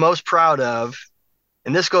 what I'm most proud of.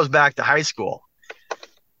 And this goes back to high school.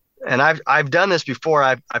 And I've done this before.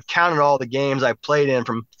 I've counted all the games I played in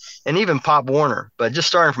and even Pop Warner, but just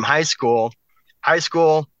starting from high school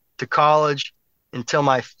to college until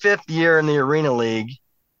my 5th year in the Arena League,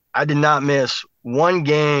 I did not miss one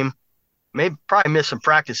game. Probably missed some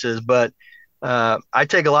practices, but I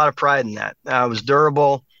take a lot of pride in that. I was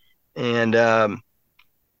durable, and I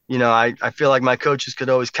feel like my coaches could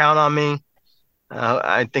always count on me.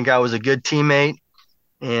 I think I was a good teammate,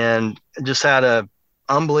 and just had a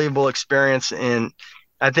unbelievable experience. And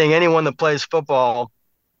I think anyone that plays football,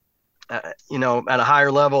 at a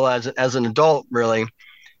higher level as an adult, really,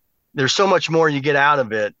 there's so much more you get out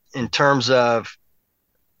of it in terms of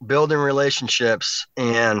building relationships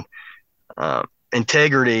and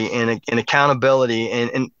integrity and accountability.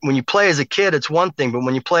 And when you play as a kid, it's one thing, but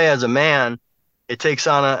when you play as a man, it takes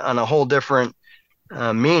on a whole different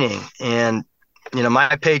meaning. And my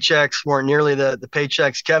paychecks weren't nearly the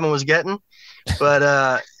paychecks Kevin was getting,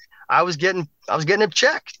 but I was getting a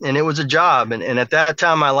check, and it was a job. And at that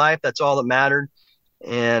time in my life, that's all that mattered.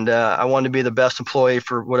 And I wanted to be the best employee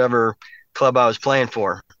for whatever club I was playing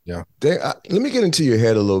for. Yeah. Let me get into your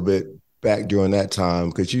head a little bit back during that time,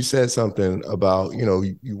 because you said something about,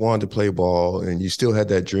 you wanted to play ball and you still had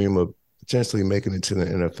that dream of potentially making it to the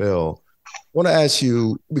NFL. I want to ask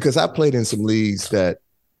you, because I played in some leagues that,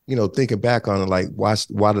 thinking back on it, like, why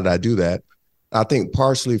did I do that? I think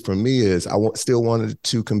partially for me is still wanted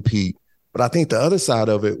to compete. But I think the other side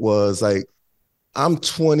of it was like, I'm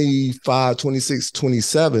 25, 26,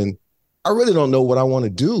 27. I really don't know what I want to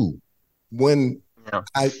do when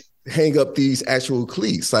I hang up these actual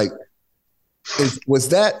cleats. Like, was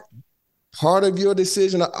that part of your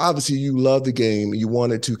decision? Obviously, you love the game, you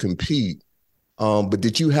wanted to compete, but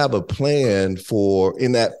did you have a plan for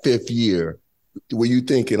in that 5th year? Were you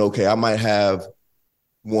thinking, okay, I might have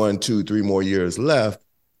 1, 2, 3 more years left.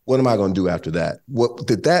 What am I going to do after that? What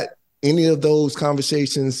did any of those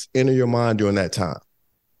conversations enter your mind during that time?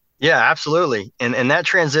 Yeah, absolutely. And that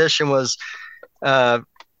transition was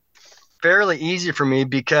fairly easy for me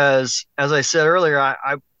because, as I said earlier,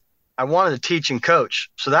 I wanted to teach and coach.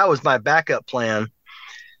 So that was my backup plan.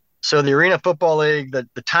 So the Arena Football League,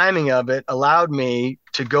 the timing of it allowed me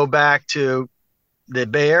to go back to the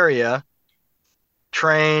Bay Area,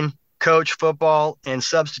 train, coach football, and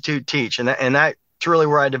substitute teach. And that's really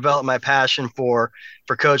where I developed my passion for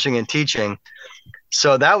coaching and teaching.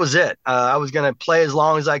 So that was it. I was going to play as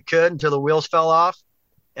long as I could until the wheels fell off,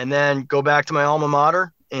 and then go back to my alma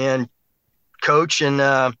mater and coach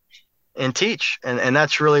and teach. And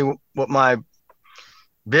that's really what my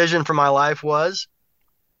vision for my life was.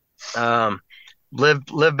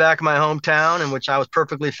 Live back in my hometown, in which I was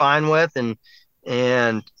perfectly fine with,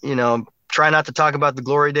 and try not to talk about the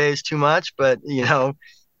glory days too much, but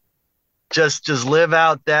just live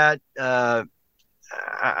out that.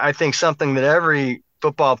 I think something that every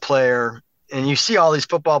football player, and you see all these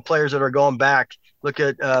football players that are going back. Look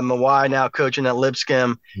at Mawai now coaching at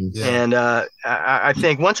Lipscomb. Yeah. And I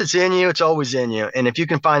think once it's in you, it's always in you. And if you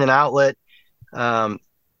can find an outlet, whether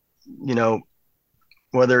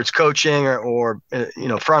it's coaching or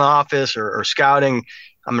front office or scouting,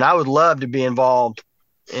 I mean, I would love to be involved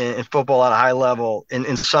in football at a high level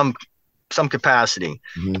in some capacity.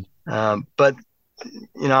 Mm-hmm. But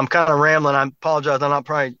I'm kind of rambling. I apologize. I'm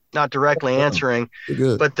probably not directly answering,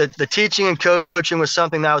 but the teaching and coaching was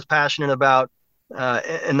something that I was passionate about.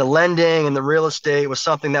 And the lending and the real estate was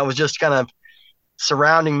something that was just kind of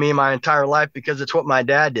surrounding me my entire life, because it's what my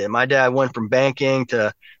dad did. My dad went from banking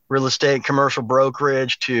to real estate, commercial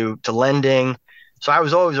brokerage to lending. So I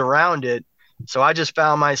was always around it. So I just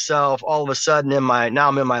found myself all of a sudden now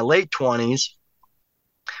I'm in my late 20s.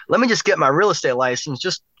 Let me just get my real estate license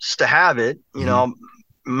just to have it,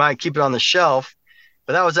 might keep it on the shelf,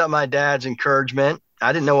 but that was at my dad's encouragement.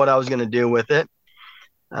 I didn't know what I was going to do with it.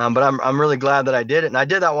 But I'm really glad that I did it. And I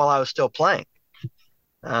did that while I was still playing.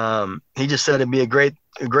 He just said it'd be a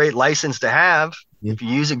great license to have. Mm-hmm. If you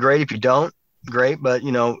use it, great. If you don't, great. But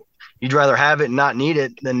you'd rather have it and not need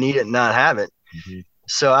it than need it and not have it. Mm-hmm.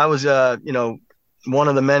 So I was, one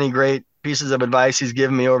of the many great pieces of advice he's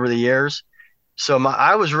given me over the years. So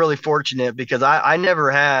I was really fortunate because I never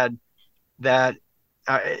had that.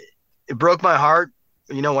 it broke my heart,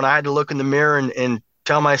 when I had to look in the mirror and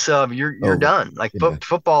tell myself, you're done. Like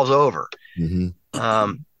football's over.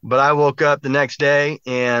 Mm-hmm. But I woke up the next day,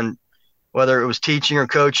 and whether it was teaching or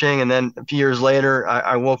coaching, and then a few years later,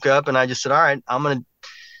 I woke up and I just said, all right, I'm going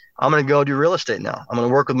to go do real estate now. I'm going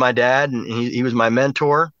to work with my dad, and he was my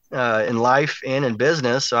mentor in life and in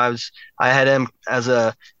business. So I had him as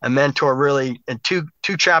a mentor really in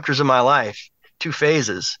two chapters of my life, 2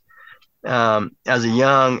 phases, as a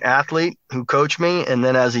young athlete who coached me, and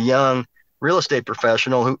then as a young real estate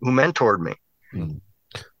professional who mentored me.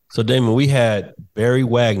 So Damon, we had Barry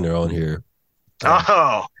Wagner on here.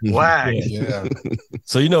 Oh, Wags. Yeah.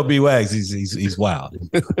 So B Wags, he's wild.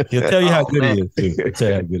 He'll tell you how good he is too. He'll tell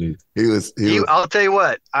you how good he is. I'll tell you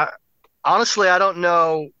what. Honestly, I don't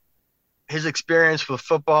know his experience with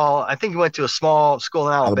football. I think he went to a small school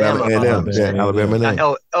in Alabama.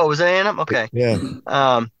 Alabama. Oh, was it A&M? Okay.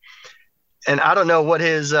 Yeah. And I don't know what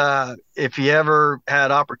his if he ever had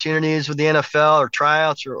opportunities with the NFL or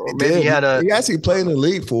tryouts, or maybe he had a. He actually played in the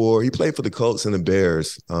league he played for the Colts and the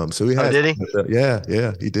Bears. So he had. Oh, did he?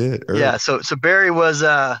 Yeah, he did. Early. Yeah. So Barry was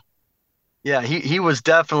he was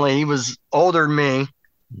definitely, he was older than me,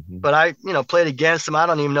 but I played against him. I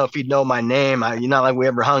don't even know if he'd know my name. Not like we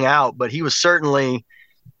ever hung out, but he was certainly,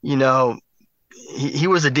 he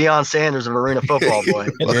was a Deion Sanders of arena football, boy.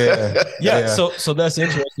 Yeah. So that's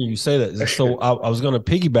interesting you say that. So I was going to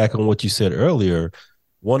piggyback on what you said earlier.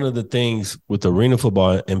 One of the things with arena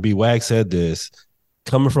football, and B Wag said this,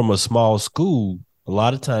 coming from a small school, a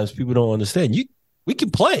lot of times people don't understand. We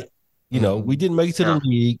can play. We didn't make it to the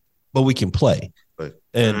league, but we can play. Right.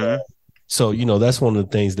 And so that's one of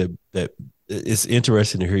the things that it's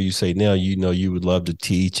interesting to hear you say now, you would love to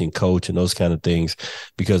teach and coach and those kind of things,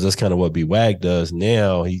 because that's kind of what B-Wag does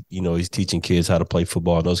now. He's teaching kids how to play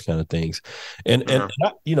football and those kind of things. And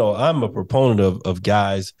I'm a proponent of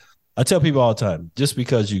guys. I tell people all the time, just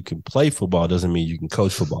because you can play football doesn't mean you can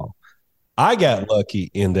coach football. I got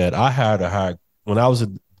lucky in that I hired when I was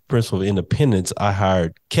a principal of Independence, I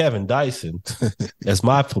hired Kevin Dyson as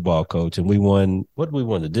my football coach, and we won. What did we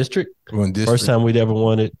win? The district? First time we'd ever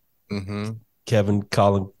won it. Mm-hmm. Kevin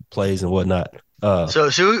calling plays and whatnot. So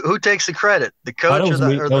who takes the credit? The coach or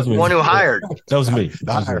the one who hired? That was me.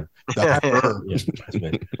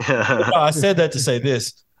 I said that to say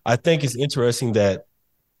this. I think it's interesting that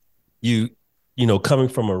you coming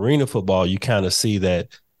from arena football, you kind of see that,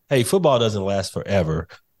 hey, football doesn't last forever.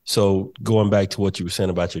 So going back to what you were saying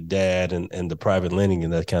about your dad and the private lending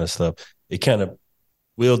and that kind of stuff, it kind of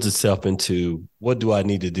wields itself into, what do I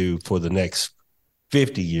need to do for the next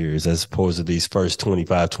 50 years as opposed to these first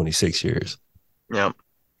 25, 26 years. Yeah.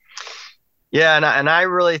 Yeah. And I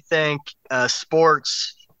really think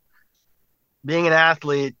sports, being an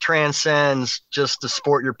athlete, transcends just the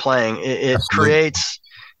sport you're playing. It creates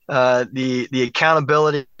the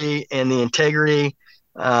accountability and the integrity,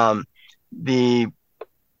 the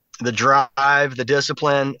drive, the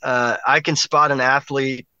discipline. I can spot an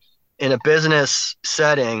athlete in a business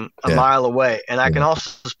setting a mile away. And I can also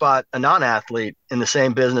spot a non-athlete in the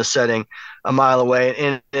same business setting a mile away.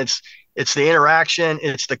 And it's the interaction,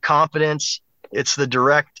 it's the confidence, it's the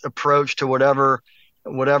direct approach to whatever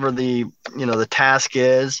the, the task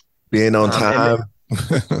is. Being on time.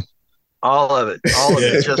 All of it.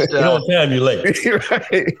 Just on time, you're late.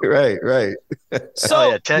 Right.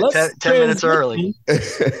 So 10 minutes early.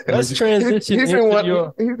 Let's transition. He's been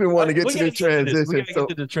wanting to get to the transition. We gotta get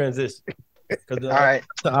to the transition. All right.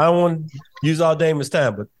 I don't want to use all Damon's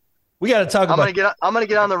time, but we got to talk about. I'm gonna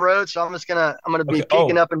get on the road, so I'm gonna be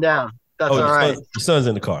peeking up and down. That's all right. The son's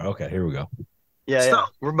in the car. Okay, here we go. Yeah.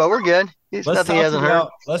 We're good. Nothing he hasn't heard.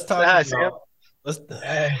 Let's talk about. Sam.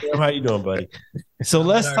 How you doing, buddy? So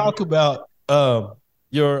let's talk about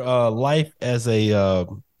your life as a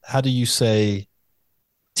how do you say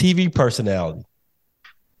TV personality?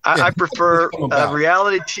 I prefer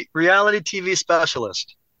reality TV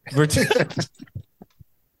specialist.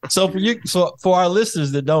 So for our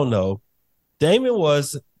listeners that don't know, Damon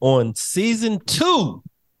was on season 2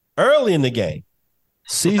 early in the game,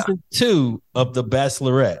 season 2 of The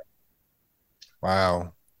Bachelorette.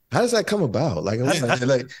 Wow. How does that come about? Like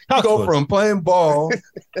you go from playing ball,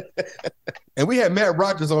 and we had Matt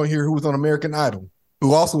Rogers on here who was on American Idol,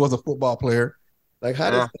 who also was a football player. Like how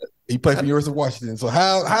does he played for the University of Washington? So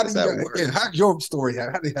how did that work? How's your story?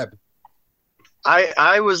 How did it happen?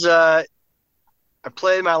 I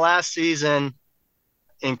played my last season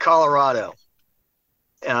in Colorado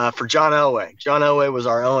for John Elway. John Elway was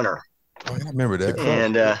our owner. Oh, I remember that.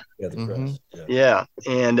 And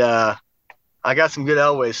and I got some good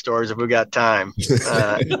Elway stories if we got time.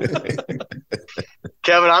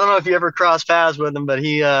 Kevin, I don't know if you ever crossed paths with him, but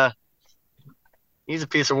he He's a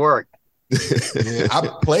piece of work. Yeah, I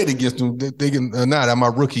played against him. Thinking not on my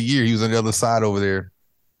rookie year, he was on the other side over there.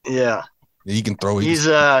 Yeah, he can throw. He's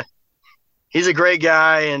a great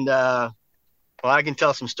guy, and well, I can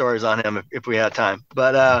tell some stories on him if we had time.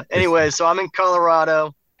 But anyway, so I'm in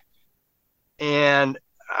Colorado, and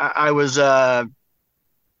I was I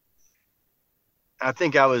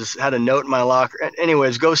think I had a note in my locker.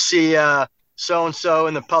 Anyways, go see so and so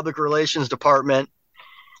in the public relations department.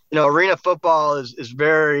 You know, arena football is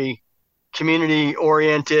very community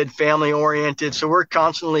oriented, family oriented. So we're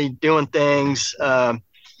constantly doing things,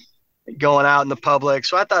 going out in the public.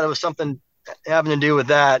 So I thought it was something having to do with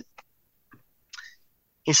that.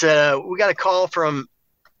 He said, we got a call from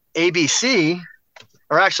ABC,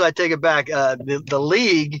 or actually I take it back. The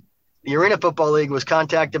league, the Arena Football League, was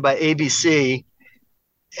contacted by ABC,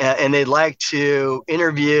 and they'd like to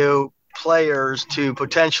interview players to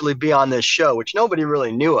potentially be on this show, which nobody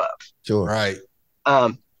really knew of. Sure. Right.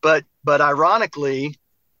 But ironically,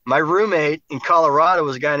 my roommate in Colorado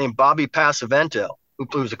was a guy named Bobby Passavento,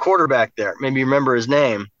 who was a quarterback there. Maybe you remember his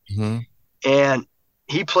name. Mm-hmm. And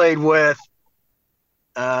he played with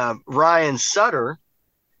Ryan Sutter,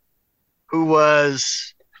 who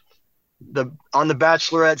was on The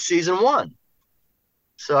Bachelorette season 1.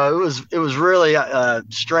 So it was really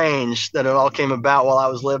strange that it all came about while I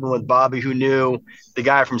was living with Bobby, who knew the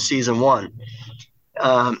guy from season 1.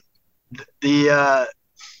 The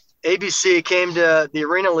ABC came to the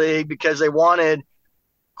Arena League because they wanted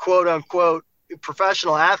quote unquote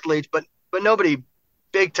professional athletes, but nobody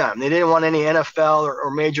big time. They didn't want any NFL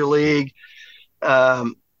or major league.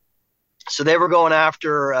 So they were going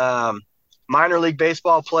after minor league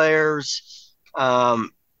baseball players.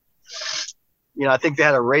 You know, I think they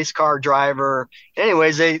had a race car driver.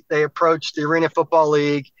 Anyways, they approached the Arena Football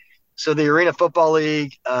League. So the Arena Football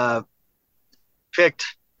League picked,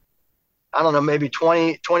 I don't know, maybe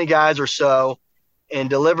 20 guys or so, and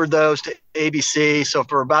delivered those to ABC. So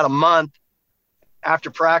for about a month after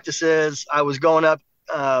practices, I was going up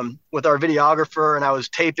with our videographer, and I was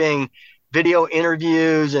taping video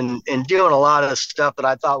interviews and doing a lot of stuff that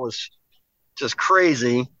I thought was just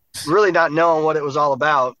crazy, really not knowing what it was all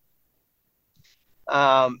about.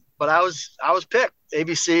 But I was picked.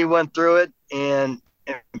 ABC went through it and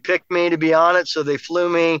picked me to be on it. So they flew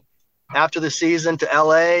me after the season to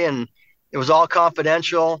LA, and it was all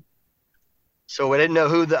confidential. So I didn't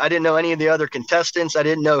know I didn't know any of the other contestants. I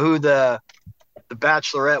didn't know who the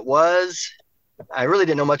Bachelorette was. I really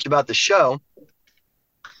didn't know much about the show.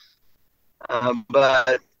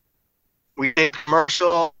 But we did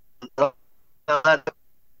commercial. And on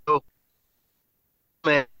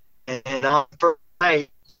the first night,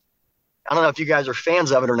 I don't know if you guys are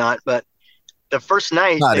fans of it or not, but the first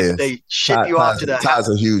night they ship you off to the house.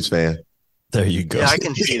 I'm a huge fan. There you go. Yeah, I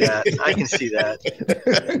can see that. I can see that.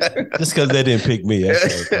 Just because they didn't pick me.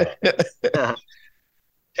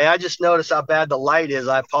 Hey, I just noticed how bad the light is.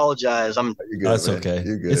 I apologize. That's man. Okay.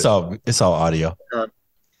 You're good. It's all audio.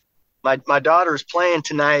 My daughter's playing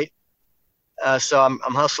tonight, so I'm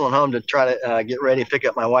hustling home to try to get ready and pick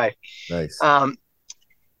up my wife. Nice.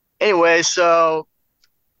 Anyway, so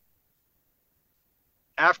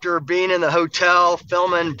after being in the hotel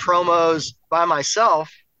filming promos by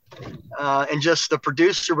myself, and just the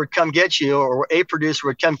producer would come get you, or a producer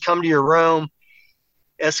would come to your room,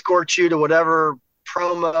 escort you to whatever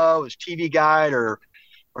promo, was TV Guide or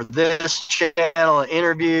this channel,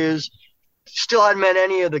 interviews. Still hadn't met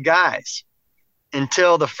any of the guys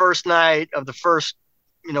until the first night of the first,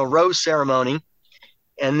 rose ceremony.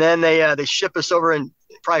 And then they ship us over in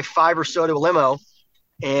probably 5 or so to a limo.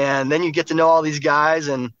 And then you get to know all these guys,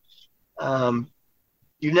 and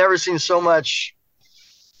you've never seen so much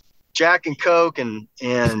Jack and Coke and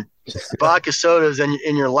vodka sodas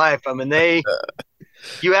in your life. I mean,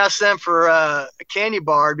 you ask them for a candy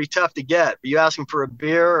bar, it'd be tough to get. But you ask them for a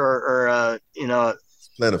beer or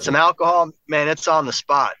some alcohol, man, it's on the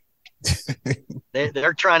spot.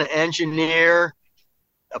 They're trying to engineer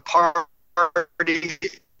a party.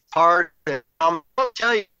 I'm going to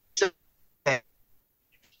tell you,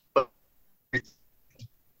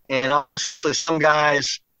 and obviously some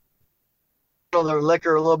guys know their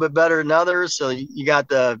liquor a little bit better than others. So you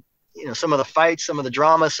got some of the fights, some of the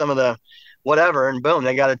drama, some of the whatever, and boom,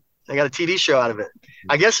 they got a TV show out of it.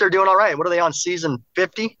 I guess they're doing all right. What are they on, season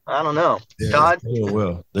 50? I don't know. Yeah, Todd?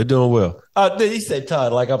 They're doing well. He said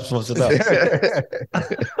Todd like I'm supposed to know.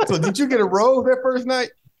 So did you get a rose that first night?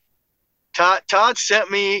 Todd sent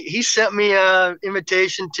me an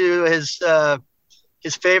invitation to his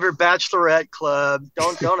his favorite bachelorette club.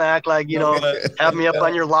 Don't act like you know have me up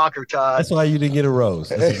on your locker, Todd. That's why you didn't get a rose.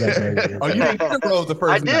 That's exactly Oh, you didn't get a rose the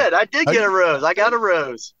first night. I did get a rose. I got a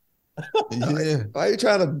rose. Yeah. Why are you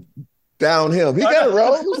trying to down him? He got a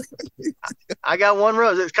rose. I got one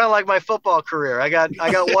rose. It's kind of like my football career. I got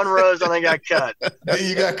one rose and I got cut. Then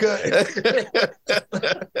you got cut.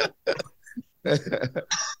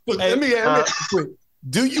 Let me ask you,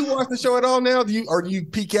 do you watch the show at all now? Do you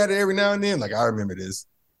peek at it every now and then? Like, I remember this.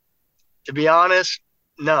 To be honest,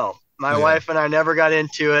 no. My wife and I never got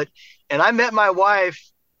into it. And I met my wife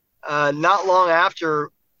not long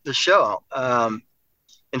after the show.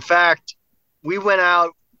 In fact, we went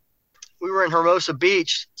out. We were in Hermosa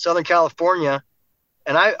Beach, Southern California,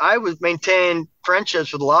 and I was maintained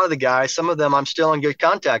friendships with a lot of the guys. Some of them I'm still in good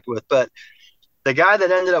contact with. But the guy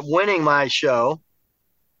that ended up winning my show,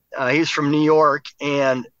 he's from New York,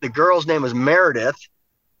 and the girl's name was Meredith,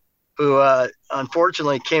 who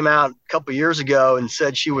unfortunately came out a couple years ago and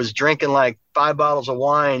said she was drinking like 5 bottles of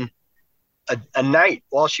wine a night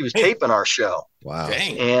while she was taping our show. Wow.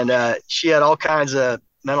 Dang. And she had all kinds of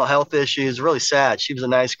mental health issues, really sad. She was a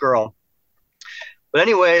nice girl. But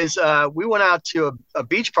anyways, we went out to a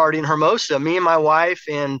beach party in Hermosa, me and my wife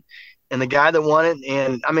and the guy that won it.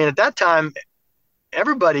 And I mean, at that time,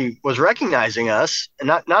 everybody was recognizing us, and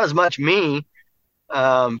not as much me,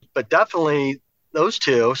 but definitely those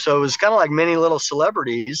two. So it was kind of like many little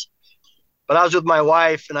celebrities. But I was with my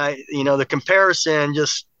wife, and the comparison,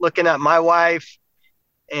 just looking at my wife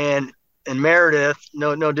and Meredith,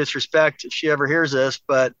 no disrespect if she ever hears this,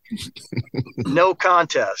 but no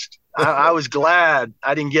contest. I was glad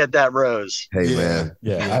I didn't get that rose. Hey, man.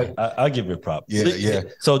 Yeah, I'll give you a prop. Yeah.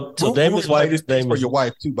 So Damon's wife's name for is your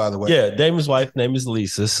wife too, by the way. Yeah, Damon's wife's name is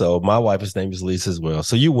Lisa. So my wife's name is Lisa as well.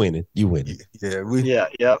 So you winning.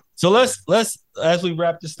 Yeah. So let's as we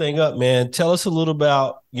wrap this thing up, man, tell us a little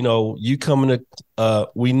about, you coming to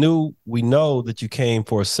we know that you came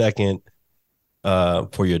for a second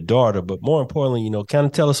for your daughter, but more importantly, kind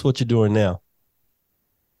of tell us what you're doing now.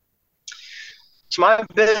 So my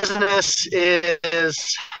business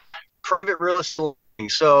is private real estate.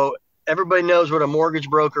 So everybody knows what a mortgage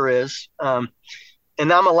broker is. And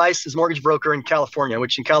I'm a licensed mortgage broker in California,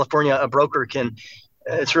 which in California, a broker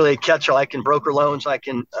it's really a catch-all. I can broker loans. I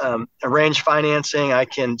can arrange financing. I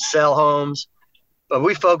can sell homes. But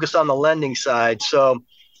we focus on the lending side. So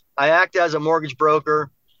I act as a mortgage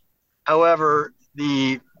broker. However,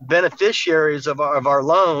 the beneficiaries of our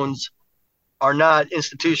loans are not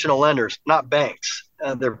institutional lenders, not banks.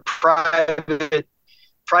 They're private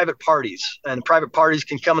parties, and private parties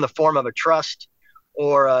can come in the form of a trust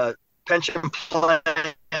or a pension plan,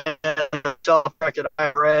 self-directed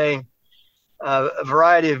IRA, a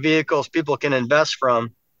variety of vehicles people can invest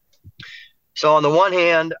from. So on the one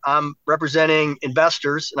hand, I'm representing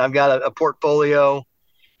investors, and I've got a portfolio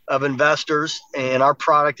of investors, and our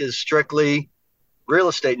product is strictly real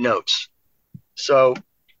estate notes. So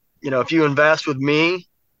if you invest with me,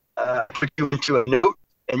 put you into a note,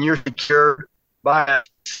 and you're secured by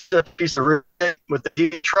a piece of real estate with a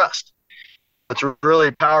deed of trust. It's a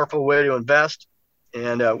really powerful way to invest,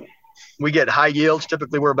 and we get high yields.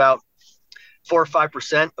 Typically, we're about 4 or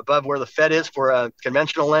 5% above where the Fed is for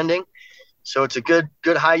conventional lending. So it's a good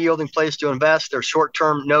high yielding place to invest. They're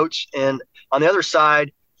short-term notes, and on the other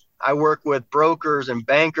side, I work with brokers and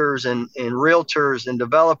bankers and realtors and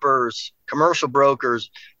developers, commercial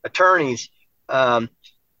brokers, attorneys, and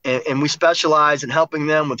we specialize in helping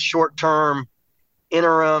them with short-term,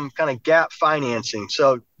 interim kind of gap financing.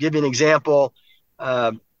 So give you an example,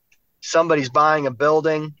 somebody's buying a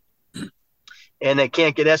building and they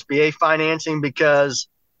can't get SBA financing because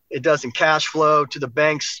it doesn't cash flow to the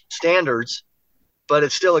bank's standards, but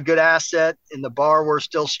it's still a good asset and the borrower's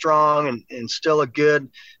still strong and still a good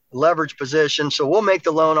leverage position. So we'll make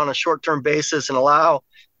the loan on a short-term basis and allow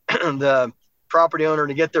the property owner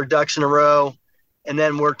to get their ducks in a row. And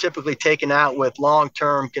then we're typically taken out with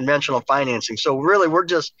long-term conventional financing. So really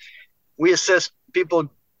we assist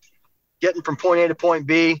people getting from point A to point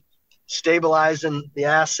B, stabilizing the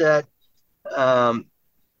asset. And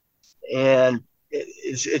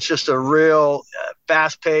it's just a real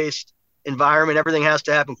fast-paced environment. Everything has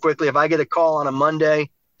to happen quickly. If I get a call on a Monday,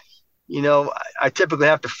 I typically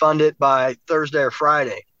have to fund it by Thursday or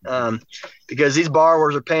Friday because these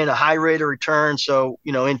borrowers are paying a high rate of return. So,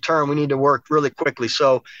 in turn, we need to work really quickly.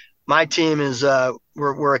 So my team is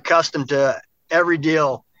we're accustomed to every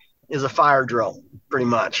deal is a fire drill, pretty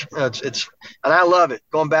much. And I love it.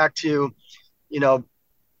 Going back to,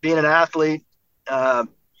 being an athlete, I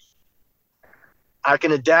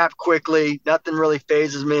can adapt quickly. Nothing really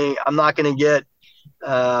phases me. I'm not going to get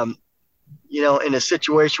in a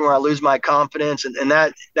situation where I lose my confidence, and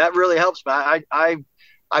that really helps me.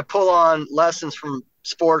 I pull on lessons from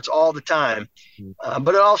sports all the time,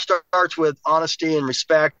 but it all starts with honesty and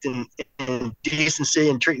respect and decency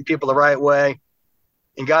and treating people the right way.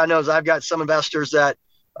 And God knows I've got some investors that,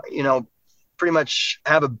 pretty much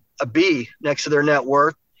have a B next to their net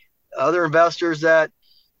worth. Other investors that,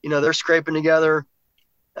 they're scraping together,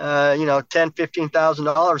 $10,000,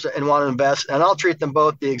 $15,000 and want to invest, and I'll treat them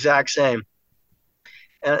both the exact same.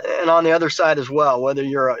 And on the other side as well, whether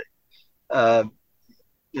you're,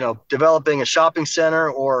 developing a shopping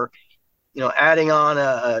center or, adding on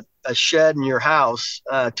a shed in your house,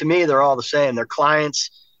 to me, they're all the same. They're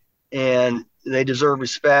clients and they deserve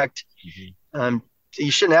respect. Mm-hmm. You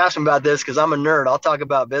shouldn't ask them about this because I'm a nerd. I'll talk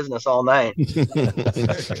about business all night.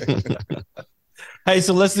 Hey,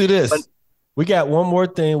 so let's do this. We got one more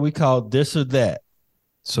thing we call this or that.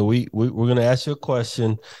 So we're going to ask you a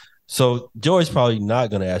question. So Joey's probably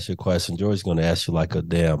not going to ask you a question. Joey's going to ask you like a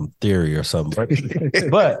damn theory or something.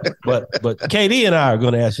 But KD and I are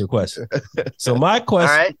going to ask you a question. So my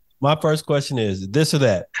first question is this or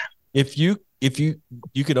that. If you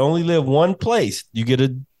could only live one place, you get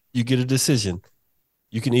a decision.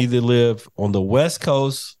 You can either live on the West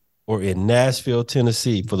Coast or in Nashville,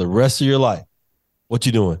 Tennessee for the rest of your life. What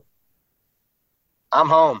you doing? I'm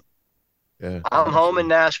home. Yeah, I'm home in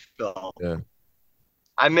Nashville. Yeah.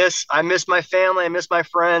 I miss my family. I miss my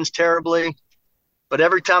friends terribly. But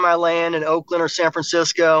every time I land in Oakland or San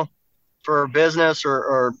Francisco for business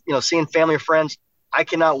or seeing family or friends, I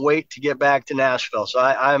cannot wait to get back to Nashville.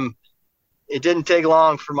 So it didn't take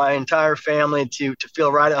long for my entire family to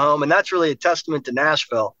feel right at home. And that's really a testament to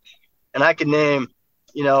Nashville. And I can name,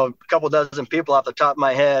 a couple dozen people off the top of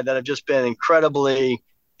my head that have just been incredibly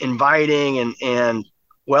inviting and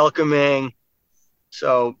welcoming.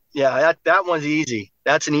 So yeah, that one's easy.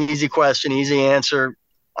 That's an easy question, easy answer.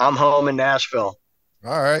 I'm home in Nashville.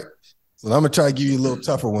 All right. So I'm going to try to give you a little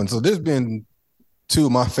tougher one. So there's been two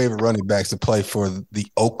of my favorite running backs to play for the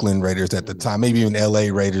Oakland Raiders at the time, maybe even LA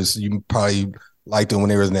Raiders. You probably liked them when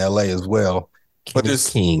they were in LA as well.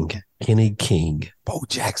 Kenny King. Bo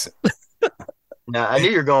Jackson. Now, I knew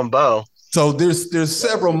you were going Bo. So there's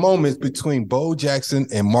several moments between Bo Jackson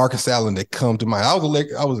and Marcus Allen that come to mind. I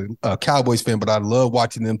was a Cowboys fan, but I love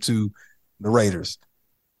watching them to the Raiders.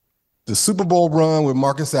 The Super Bowl run with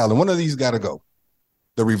Marcus Allen. One of these got to go.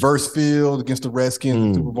 The reverse field against the Redskins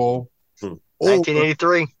in the Super Bowl.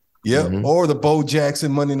 1983. Yeah, or the Bo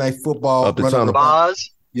Jackson Monday Night Football. Up the tunnel.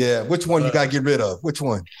 Boz. Yeah, which one you got to get rid of? Which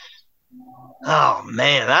one? Oh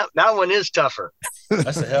man, that one is tougher.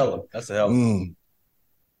 That's a hell of one.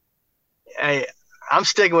 Hey, I'm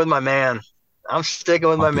sticking with my man. Boz.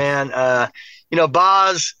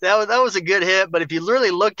 That was a good hit, but if you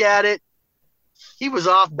really look at it, he was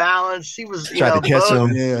off balance. He was tried to catch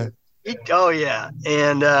him. Yeah.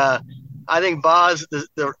 And I think Boz,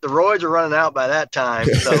 the roids were running out by that time,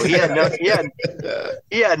 so he had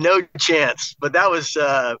no chance. But that was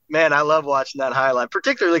man, I love watching that highlight,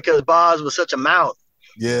 particularly because Boz was such a mouth.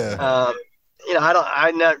 Yeah.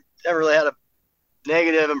 I never really had a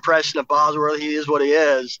negative impression of Bosworth. He is what he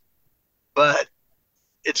is, but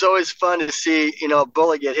it's always fun to see a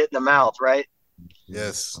bullet get hit in the mouth, right?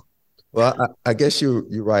 Yes. Well, I guess you're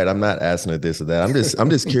right. I'm not asking it this or that. I'm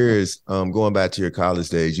just curious. Going back to your college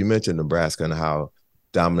days, you mentioned Nebraska and how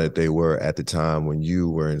dominant they were at the time when you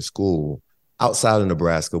were in school. Outside of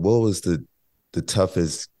Nebraska, what was the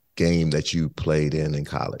toughest game that you played in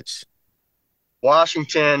college?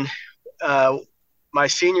 Washington. My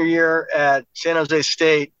senior year at San Jose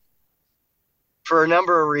State, for a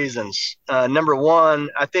number of reasons. Number one,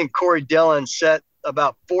 I think Corey Dillon set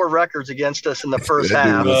about 4 records against us in the first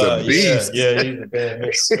half. He was a beast. Yeah, he's a bad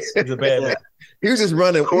man. He's a bad man. He was just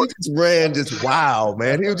running. He just ran just wow,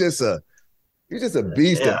 man. He was just a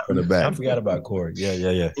beast in the back. I forgot about Corey.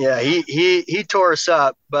 Yeah. Yeah, he tore us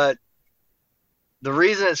up, but the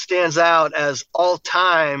reason it stands out as all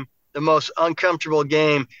time the most uncomfortable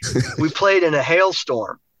game, we played in a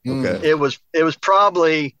hailstorm. Okay. It was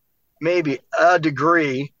probably maybe a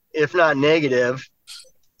degree, if not negative.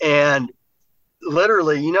 And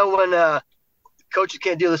literally, when coaches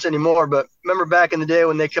can't do this anymore, but remember back in the day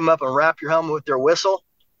when they come up and wrap your helmet with their whistle,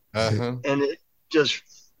 and it just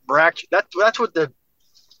racked. That's what the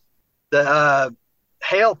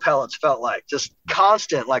hail pellets felt like, just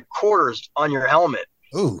constant, like quarters on your helmet.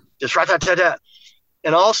 Ooh, just rat-tat-tat-tat.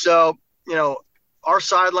 And also, our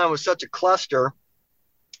sideline was such a cluster.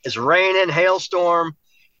 It's raining, hailstorm.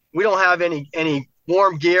 We don't have any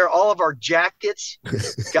warm gear. All of our jackets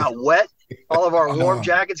got wet. All of our warm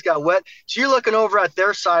jackets got wet. So you're looking over at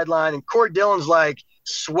their sideline, and Corey Dillon's like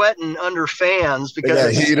sweating under fans because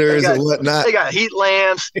they got heaters and whatnot. They got heat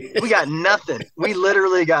lamps. We got nothing. We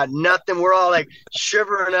literally got nothing. We're all like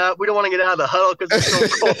shivering up. We don't want to get out of the huddle because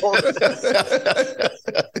it's so cold.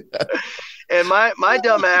 And my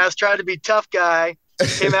dumb ass tried to be tough guy.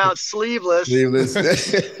 Came out sleeveless.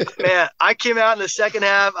 Man, I came out in the second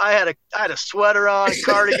half. I had a sweater on, a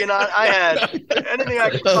cardigan on. I had anything I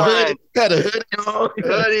could find. Had a hoodie on.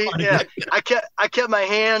 Hoodie, yeah. I kept my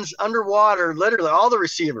hands underwater, literally, all the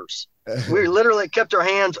receivers. We literally kept our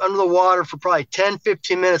hands under the water for probably 10,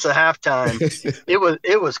 15 minutes at halftime.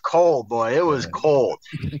 It was cold, boy. It was cold.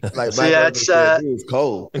 Like so yeah, it was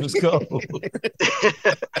cold. It was cold.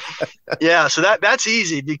 Yeah, so that's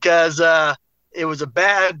easy because it was a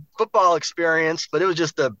bad football experience, but it was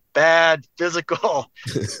just a bad physical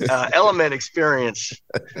element experience.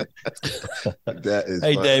 That is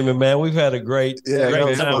hey, fun. Damon, man, we've had a great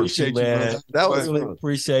time with you, man. That was really fun.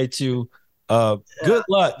 Appreciate you. Good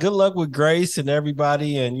luck with Grace and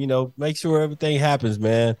everybody, and make sure everything happens,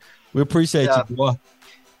 man. We appreciate you, boy. Well,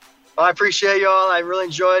 I appreciate you all. I really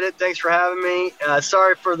enjoyed it. Thanks for having me.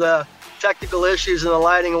 Sorry for the technical issues and the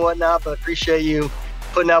lighting and whatnot, but appreciate you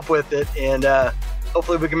putting up with it, and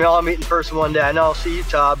hopefully we can all meet in person one day. I know I'll see you,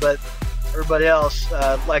 Todd, but everybody else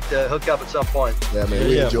I'd like to hook up at some point. Yeah, man,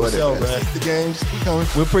 we enjoyed it, man. The games, we coming.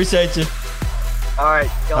 We appreciate you. All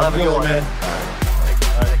right, y'all have a good one, man.